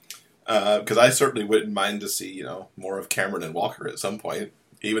 Because I certainly wouldn't mind to see, more of Cameron and Walker at some point.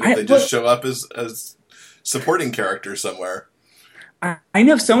 Even if they just show up as supporting characters somewhere. I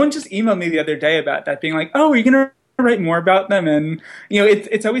know. Someone just emailed me the other day about that, being like, oh, are you going to write more about them? And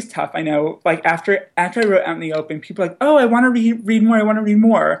it's always tough. I know, like after I wrote Out in the Open, people are like, oh, I want to read more, I'm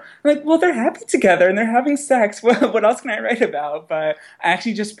like, well, they're happy together and they're having sex. What else can I write about? But I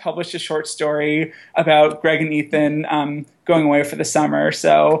actually just published a short story about Greg and Ethan going away for the summer,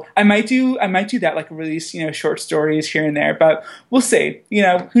 so I might do that, like release short stories here and there, but we'll see.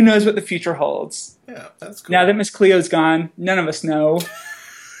 Who knows what the future holds. Yeah, that's cool. Now that Miss Cleo's gone, none of us know.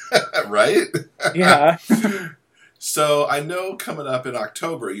 Right? Yeah. So I know coming up in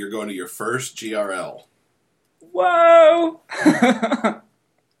October, you're going to your first GRL. Whoa!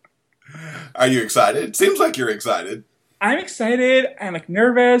 Are you excited? Seems like you're excited. I'm excited. I'm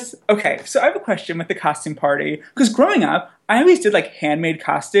nervous. Okay, so I have a question with the costume party. Because growing up, I always did handmade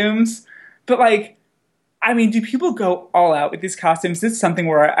costumes. But like, I mean, do people go all out with these costumes? Is this something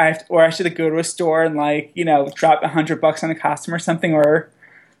where I should like, go to a store and like, you know, drop $100 on a costume or something? Or,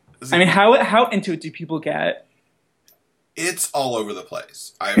 I mean, how into it do people get? It's all over the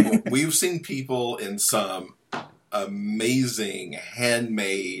place. We've seen people in some amazing,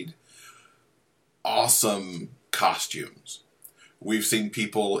 handmade, awesome costumes. We've seen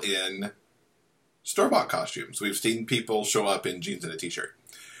people in store-bought costumes. We've seen people show up in jeans and a t-shirt.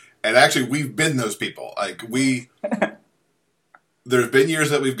 And actually, we've been those people. Like, there's been years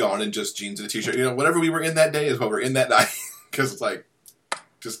that we've gone in just jeans and a t-shirt. You know, whatever we were in that day is what we're in that night. Because it's like,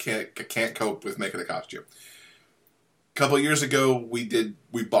 just can't cope with making a costume. A couple of years ago,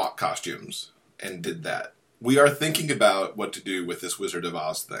 we bought costumes and did that. We are thinking about what to do with this Wizard of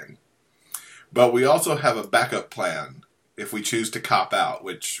Oz thing. But we also have a backup plan if we choose to cop out,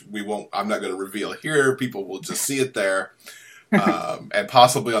 which we won't, I'm not going to reveal here. People will just see it there. And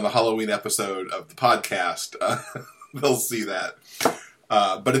possibly on the Halloween episode of the podcast, they'll see that.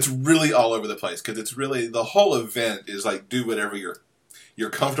 But it's really all over the place because it's really, the whole event is like, do whatever you're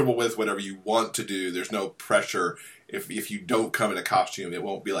comfortable with, whatever you want to do. There's no pressure. If you don't come in a costume, it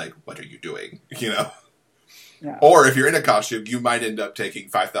won't be like, what are you doing? You know? Yeah. Or if you're in a costume, you might end up taking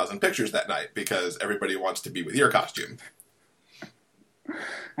 5,000 pictures that night because everybody wants to be with your costume.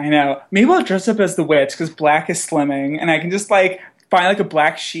 I know. Maybe I'll dress up as the witch because black is slimming, and I can just like find like a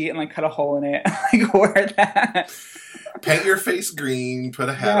black sheet and like cut a hole in it and like wear that. Paint your face green, put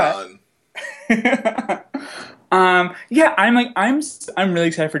a hat on. Yeah, I'm really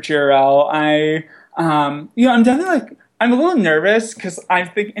excited for GRL. I'm definitely like, I'm a little nervous because I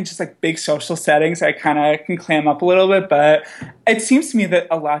think in just like big social settings, I kind of can clam up a little bit, but it seems to me that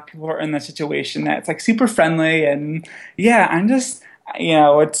a lot of people are in that situation that it's like super friendly, and yeah, I'm just,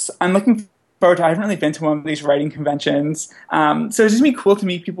 I'm looking forward to, I haven't really been to one of these writing conventions, so it's just gonna be cool to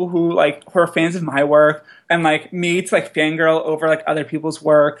meet people who are fans of my work, and like me to like fangirl over like other people's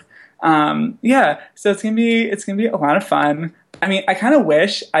work. So it's gonna be a lot of fun. I mean, I kind of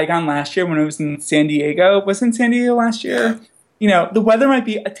wish I gone last year when it was in San Diego. Was it in San Diego last year? Yeah. The weather might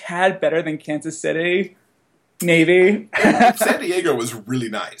be a tad better than Kansas City, maybe. San Diego was really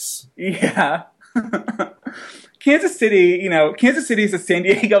nice. Yeah. Kansas City is the San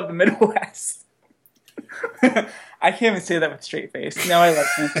Diego of the Midwest. I can't even say that with a straight face. No, I love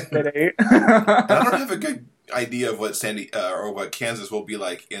Kansas City. I don't have a good idea of what what Kansas will be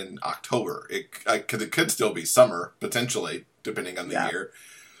like in October. Because it could still be summer, potentially, depending on the year.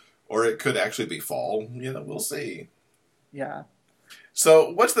 Or it could actually be fall. We'll see. Yeah. So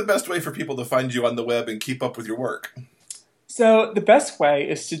what's the best way for people to find you on the web and keep up with your work? So the best way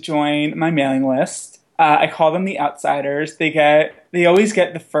is to join my mailing list. I call them the Outsiders. They always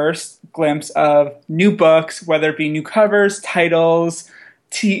get the first glimpse of new books, whether it be new covers, titles,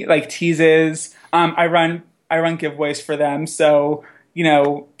 teases. I run giveaways for them. So,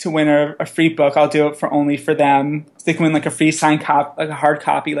 to win a free book, I'll do it only for them. So they can win like a free signed copy, like a hard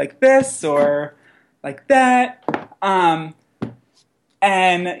copy like this or like that. And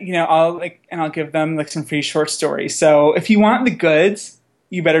I'll give them like some free short stories. So if you want the goods,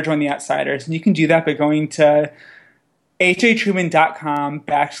 you better join the Outsiders. And you can do that by going to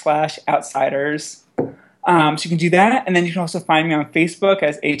hatruman.com/outsiders. So you can do that. And then you can also find me on Facebook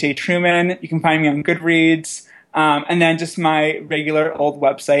as H.A. Truman. You can find me on Goodreads. And then just my regular old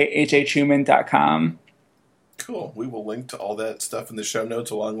website, hatruman.com. Cool. We will link to all that stuff in the show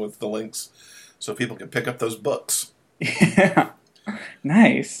notes along with the links so people can pick up those books. Yeah.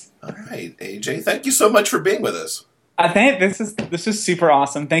 Nice. All right, AJ. Thank you so much for being with us. I think this is super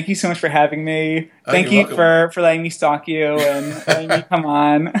awesome. Thank you so much for having me. Thank you welcome. for letting me stalk you and letting me come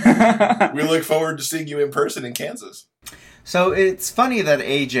on. We look forward to seeing you in person in Kansas. So it's funny that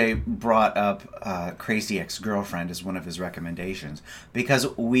AJ brought up Crazy Ex-Girlfriend as one of his recommendations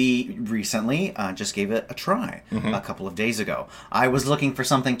because we recently just gave it a try a couple of days ago. I was looking for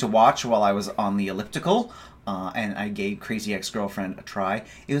something to watch while I was on the elliptical, and I gave Crazy Ex-Girlfriend a try.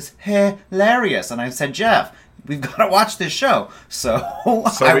 It was hilarious, and I said, Jeff, we've got to watch this show. So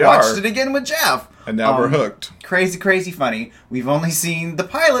I watched it again with Jeff. And now we're hooked. Crazy, crazy funny. We've only seen the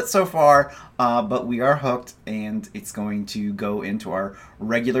pilot so far, but we are hooked, and it's going to go into our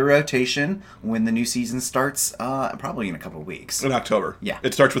regular rotation when the new season starts, probably in a couple of weeks. In October. Yeah.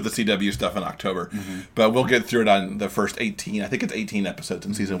 It starts with the CW stuff in October. But we'll get through it on the first 18. I think it's 18 episodes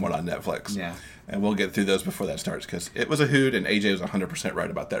in season 1 on Netflix. Yeah. And we'll get through those before that starts, because it was a hoot, and AJ was 100% right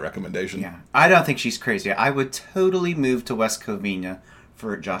about that recommendation. Yeah. I don't think she's crazy. I would totally move to West Covina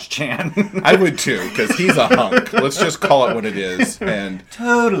for Josh Chan. I would too, because he's a hunk. Let's just call it what it is. And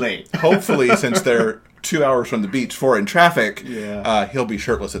totally. hopefully, since they're 2 hours from the beach for in traffic, he'll be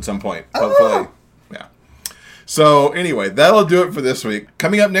shirtless at some point, hopefully. Yeah. So anyway, that'll do it for this week.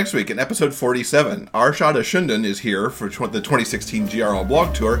 Coming up next week in episode 47, Arshad Ashunden is here for the 2016 GRL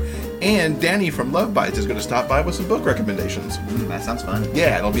blog tour, and Danny from Love Bites is going to stop by with some book recommendations. That sounds fun.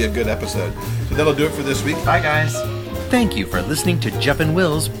 Yeah, it'll be a good episode. So that'll do it for this week. Bye, guys. Thank you for listening to Jeff and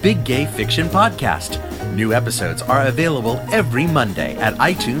Will's Big Gay Fiction Podcast. New episodes are available every Monday at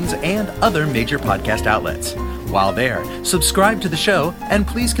iTunes and other major podcast outlets. While there, subscribe to the show and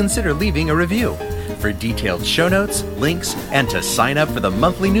please consider leaving a review. For detailed show notes, links, and to sign up for the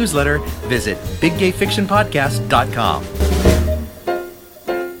monthly newsletter, visit biggayfictionpodcast.com.